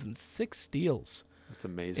 rebounds, and 6 steals. That's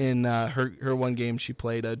amazing. In her one game she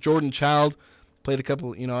played. Jordan Child played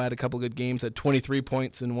had a couple good games, had 23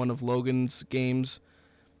 points in one of Logan's games.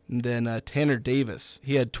 And then Tanner Davis,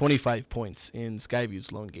 he had 25 points in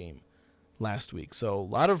Skyview's lone game last week. So a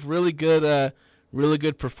lot of really good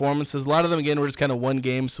performances. A lot of them, again, were just kind of one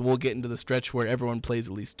game, so we'll get into the stretch where everyone plays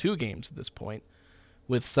at least 2 games at this point,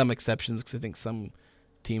 with some exceptions, because I think some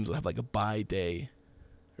teams will have like a bye day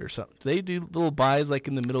or something. Do they do little byes like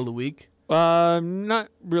in the middle of the week? Not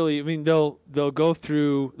really. I mean, they'll go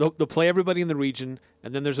through. They'll play everybody in the region,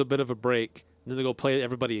 and then there's a bit of a break, and then they'll go play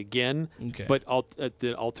everybody again. Okay. But at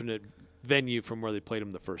the alternate venue from where they played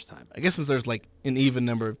them the first time. I guess since there's like an even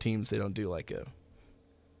number of teams, they don't do like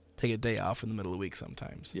take a day off in the middle of the week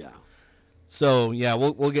sometimes. Yeah. So yeah,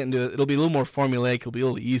 we'll get into it. It'll be a little more formulaic. It'll be a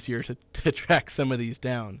little easier to track some of these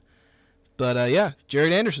down. But yeah,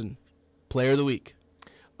 Jared Anderson, Player of the Week.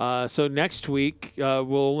 So next week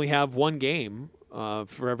we'll only have one game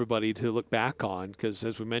for everybody to look back on, because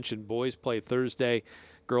as we mentioned, boys play Thursday,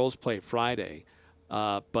 girls play Friday.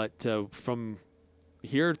 But from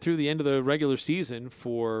here through the end of the regular season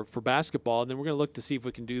for basketball, and then we're going to look to see if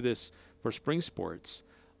we can do this for spring sports.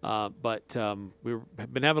 But we've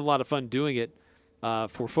been having a lot of fun doing it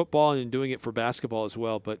for football and doing it for basketball as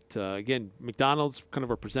well. But again, McDonald's kind of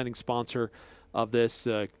our presenting sponsor of this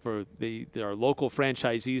for our local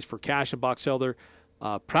franchisees for Cash and Box Elder.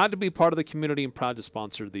 Proud to be part of the community and proud to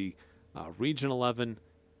sponsor the Region 11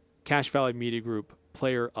 Cache Valley Media Group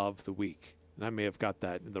Player of the Week. And I may have got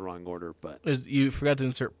that in the wrong order, but you forgot to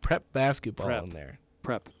insert prep basketball in there.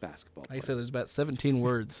 Prep basketball. Like I said, there's about 17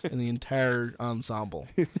 words in the entire ensemble.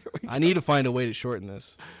 I need to find a way to shorten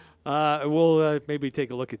this. We'll maybe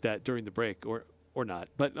take a look at that during the break or not.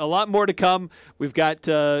 But a lot more to come. We've got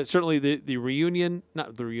certainly the return,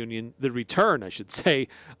 I should say,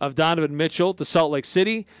 of Donovan Mitchell to Salt Lake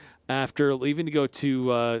City after leaving to go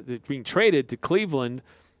to being traded to Cleveland.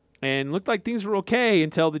 And looked like things were okay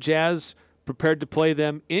until the Jazz prepared to play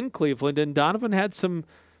them in Cleveland. And Donovan had some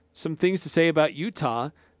things to say about Utah,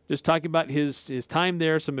 just talking about his time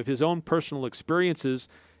there, some of his own personal experiences.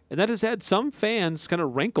 And that has had some fans kind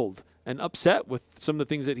of rankled and upset with some of the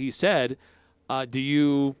things that he said.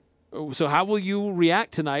 So how will you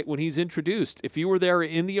react tonight when he's introduced? If you were there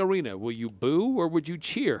in the arena, will you boo or would you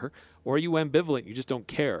cheer? Or are you ambivalent? You just don't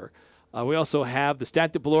care. We also have the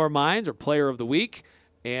stat that blew our minds, or Player of the Week,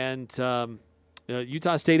 and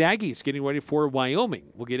Utah State Aggies getting ready for Wyoming.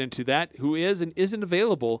 We'll get into that. Who is and isn't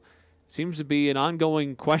available seems to be an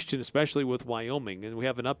ongoing question, especially with Wyoming. And we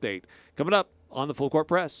have an update coming up on the Full Court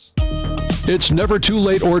Press. It's never too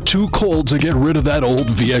late or too cold to get rid of that old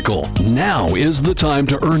vehicle. Now is the time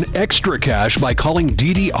to earn extra cash by calling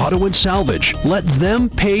DD Auto and Salvage. Let them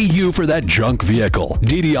pay you for that junk vehicle.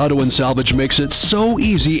 DD Auto and Salvage makes it so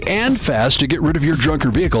easy and fast to get rid of your junker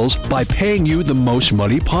vehicles by paying you the most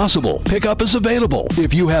money possible. Pickup is available.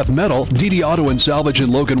 If you have metal, DD Auto and Salvage in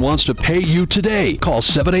Logan wants to pay you today. Call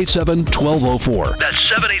 787-1204. That's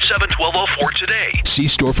 787-1204 today. See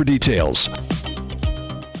store for details.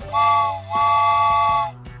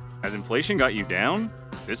 Has inflation got you down?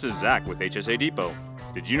 This is Zach with HSA Depot.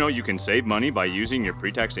 Did you know you can save money by using your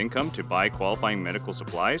pre-tax income to buy qualifying medical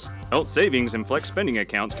supplies? Health savings and flex spending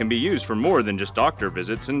accounts can be used for more than just doctor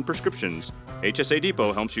visits and prescriptions. HSA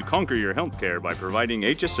Depot helps you conquer your health care by providing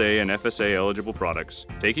HSA and FSA eligible products,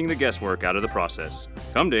 taking the guesswork out of the process.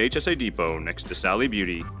 Come to HSA Depot next to Sally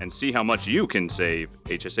Beauty and see how much you can save.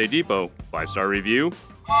 HSA Depot, 5-star review.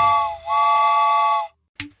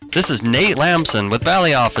 This is Nate Lamson with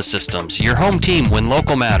Valley Office Systems, your home team when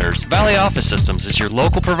local matters. Valley Office Systems is your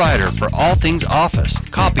local provider for all things office,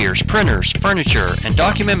 copiers, printers, furniture, and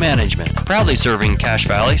document management. Proudly serving Cache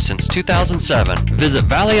Valley since 2007. Visit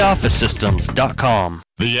valleyofficesystems.com.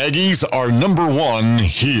 The Aggies are number one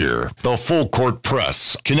here. The Full Court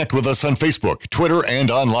Press. Connect with us on Facebook, Twitter,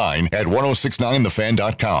 and online at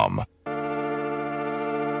 1069thefan.com.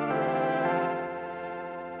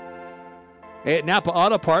 At Napa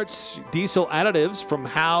Auto Parts, diesel additives from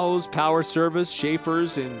Howes, Power Service,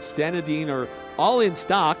 Schaefer's, and Stanadine are all in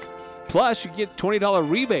stock. Plus, you get $20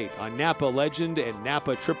 rebate on Napa Legend and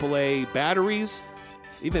Napa AAA batteries.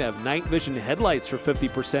 Even have night vision headlights for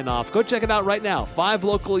 50% off. Go check it out right now. 5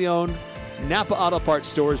 locally owned Napa Auto Parts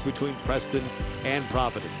stores between Preston and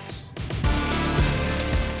Providence.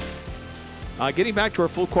 Getting back to our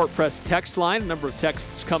Full Court Press text line, a number of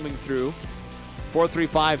texts coming through.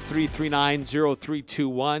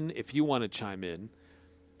 435-339-0321 if you want to chime in.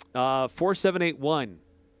 4781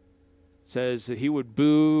 says that he would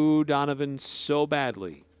boo Donovan so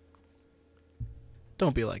badly.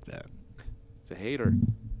 Don't be like that. He's a hater.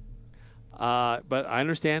 But I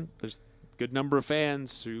understand. There's a good number of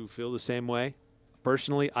fans who feel the same way.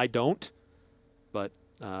 Personally, I don't. But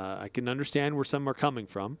I can understand where some are coming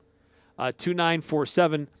from.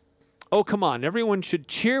 2947. Oh, come on. Everyone should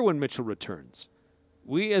cheer when Mitchell returns.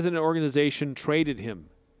 We as an organization traded him.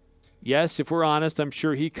 Yes, if we're honest, I'm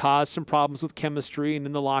sure he caused some problems with chemistry and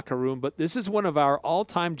in the locker room, but this is one of our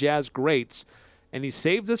all-time Jazz greats, and he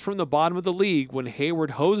saved us from the bottom of the league when Hayward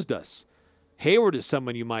hosed us. Hayward is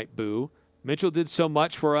someone you might boo. Mitchell did so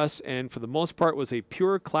much for us, and for the most part was a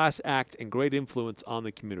pure class act and great influence on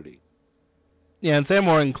the community. Yeah, and I'm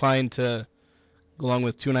more inclined to go along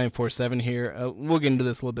with 2947 here. We'll get into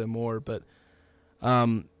this a little bit more, but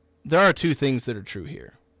there are two things that are true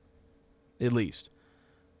here, at least.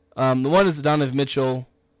 The one is that Donovan Mitchell,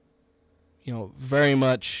 very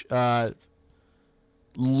much led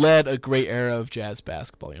a great era of Jazz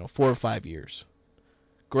basketball, 4 or 5 years.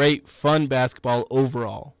 Great, fun basketball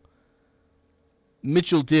overall.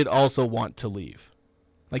 Mitchell did also want to leave.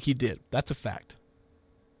 Like he did. That's a fact.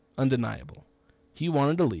 Undeniable. He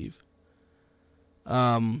wanted to leave.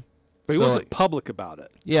 But he wasn't public about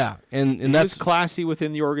it. Yeah, and he that's was classy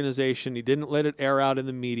within the organization. He didn't let it air out in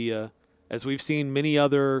the media, as we've seen many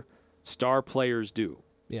other star players do.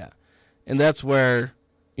 Yeah, and that's where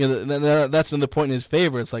that's another point in his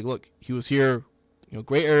favor. It's like, look, he was here,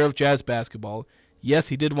 great era of Jazz basketball. Yes,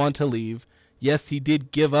 he did want to leave. Yes, he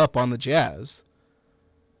did give up on the Jazz.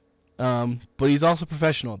 But he's also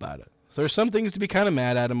professional about it. So there's some things to be kind of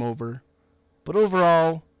mad at him over, but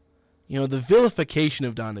overall, the vilification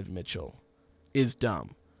of Donovan Mitchell is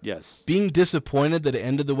dumb. Yes. Being disappointed that it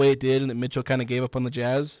ended the way it did and that Mitchell kind of gave up on the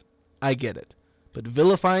Jazz, I get it. But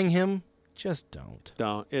vilifying him, just don't.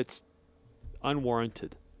 Don't. It's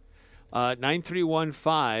unwarranted.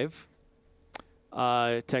 9315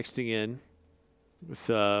 texting in with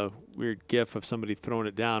a weird gif of somebody throwing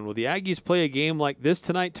it down. Will the Aggies play a game like this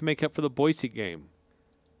tonight to make up for the Boise game?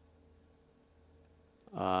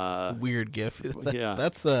 Weird gif. Yeah.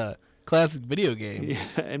 That's a classic video game. Yeah,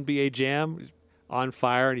 NBA Jam. He's on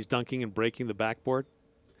fire and he's dunking and breaking the backboard.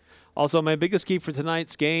 Also, my biggest key for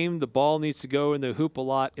tonight's game, the ball needs to go in the hoop a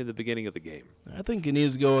lot in the beginning of the game. I think it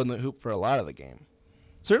needs to go in the hoop for a lot of the game.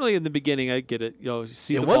 Certainly in the beginning, I get it.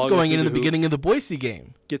 See it the was ball going go in through the beginning of the Boise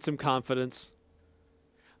game. Get some confidence.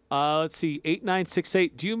 Let's see,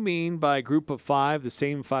 8968. Do you mean by group of 5 the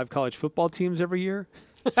same 5 college football teams every year?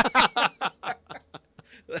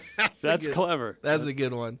 That's clever. That's a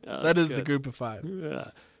good one. Yeah, that is good. the group of 5. Yeah.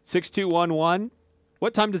 6211.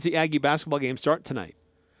 What time does the Aggie basketball game start tonight?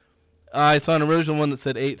 I saw an original one that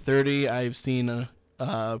said 8:30. I've seen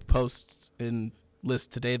posts in lists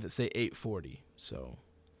today that say 8:40. So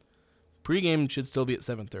pregame should still be at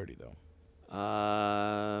 7:30 though.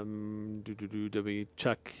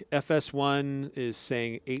 Chuck FS1 is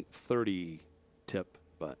saying 8:30 tip,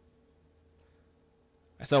 but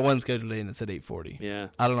I saw one scheduled today and it said 8:40. Yeah.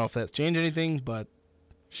 I don't know if that's changed anything, but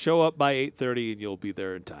show up by 8:30 and you'll be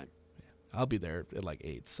there in time. Yeah, I'll be there at like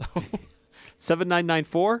 8. So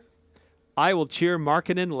 7994. I will cheer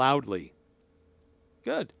Markkanen loudly.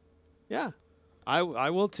 Good. Yeah. I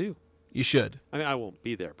will too. You should. I mean, I won't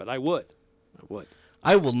be there, but I would.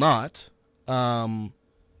 I will not.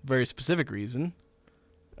 Very specific reason.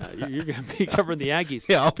 You're going to be covering the Aggies.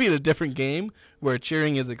 Yeah, I'll be at a different game where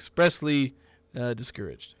cheering is expressly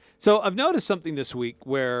discouraged. So I've noticed something this week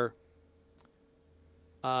where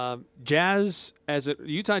Utah Jazz as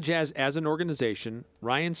an organization,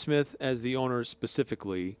 Ryan Smith as the owner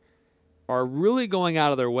specifically, are really going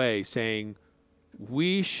out of their way saying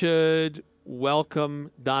we should welcome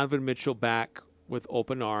Donovan Mitchell back with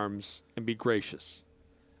open arms and be gracious.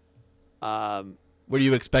 Were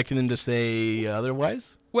you expecting them to say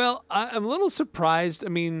otherwise? Well, I'm a little surprised. I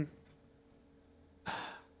mean,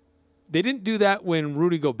 they didn't do that when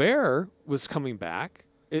Rudy Gobert was coming back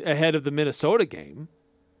ahead of the Minnesota game.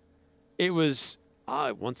 It was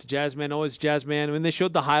once a Jazz man, always a Jazz man. I mean, they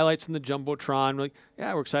showed the highlights in the Jumbotron. We're like,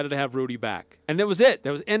 yeah, we're excited to have Rudy back. And that was it.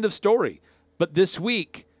 That was end of story. But this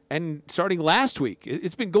week, and starting last week,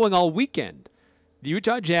 it's been going all weekend. The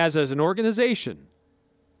Utah Jazz as an organization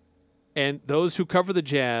and those who cover the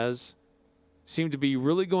Jazz seem to be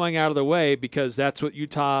really going out of their way because that's what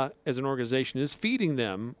Utah as an organization is feeding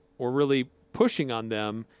them or really pushing on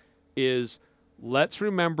them is let's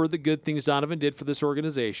remember the good things Donovan did for this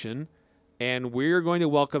organization, and we're going to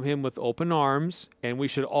welcome him with open arms, and we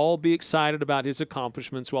should all be excited about his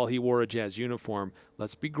accomplishments while he wore a Jazz uniform.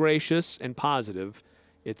 Let's be gracious and positive.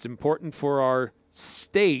 It's important for our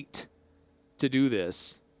state to do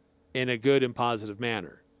this, in a good and positive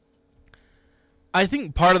manner. I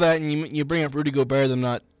think part of that, and you bring up Rudy Gobert, them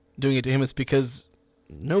not doing it to him, is because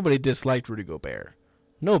nobody disliked Rudy Gobert.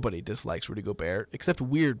 Nobody dislikes Rudy Gobert except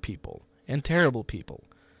weird people and terrible people.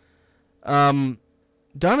 Donovan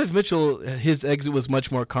Mitchell, his exit was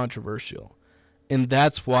much more controversial, and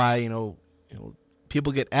that's why you know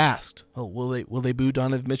people get asked, "Oh, will they boo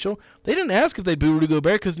Donovan Mitchell?" They didn't ask if they boo Rudy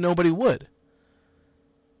Gobert because nobody would.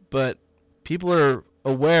 But people are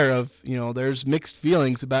aware of there's mixed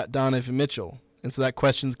feelings about Donovan Mitchell, and so that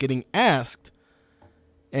question's getting asked,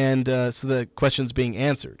 and so the question's being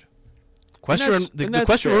answered. The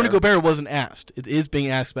question Rudy Gobert wasn't asked. It is being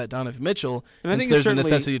asked about Donovan Mitchell, and so there's a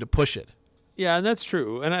necessity to push it. Yeah, and that's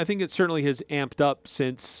true. And I think it certainly has amped up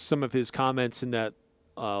since some of his comments in that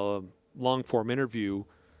long-form interview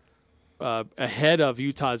ahead of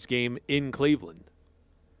Utah's game in Cleveland,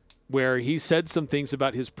 where he said some things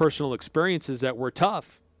about his personal experiences that were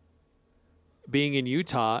tough being in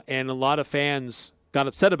Utah, and a lot of fans got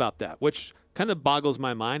upset about that, which kind of boggles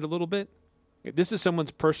my mind a little bit. This is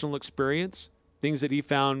someone's personal experience, things that he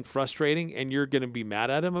found frustrating, and you're going to be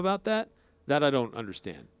mad at him about that? That I don't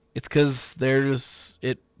understand. It's because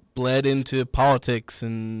it bled into politics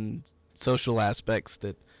and social aspects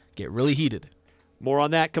that get really heated. More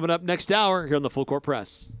on that coming up next hour here on the Full Court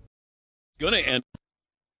Press. Gonna end.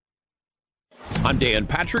 I'm Dan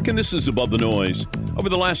Patrick, and this is Above the Noise. Over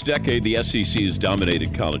the last decade, the SEC has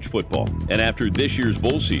dominated college football. And after this year's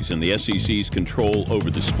bowl season, the SEC's control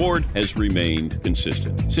over the sport has remained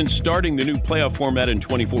consistent. Since starting the new playoff format in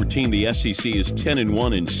 2014, the SEC is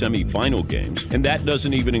 10-1 in semifinal games. And that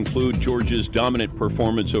doesn't even include Georgia's dominant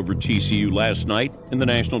performance over TCU last night in the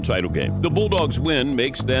national title game. The Bulldogs' win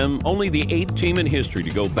makes them only the 8th team in history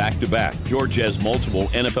to go back-to-back. Georgia has multiple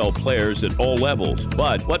NFL players at all levels.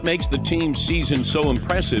 But what makes the team's season so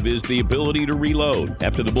impressive is the ability to reload.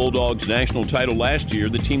 After the Bulldogs' national title last year,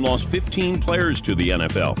 the team lost 15 players to the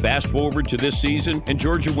NFL. Fast forward to this season, and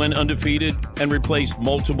Georgia went undefeated and replaced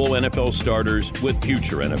multiple NFL starters with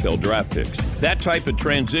future NFL draft picks. That type of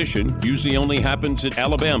transition usually only happens at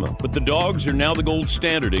Alabama, but the Dogs are now the gold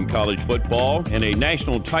standard in college football, and a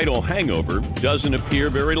national title hangover doesn't appear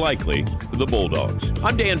very likely for the Bulldogs.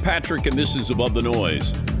 I'm Dan Patrick, and this is Above the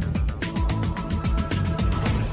Noise.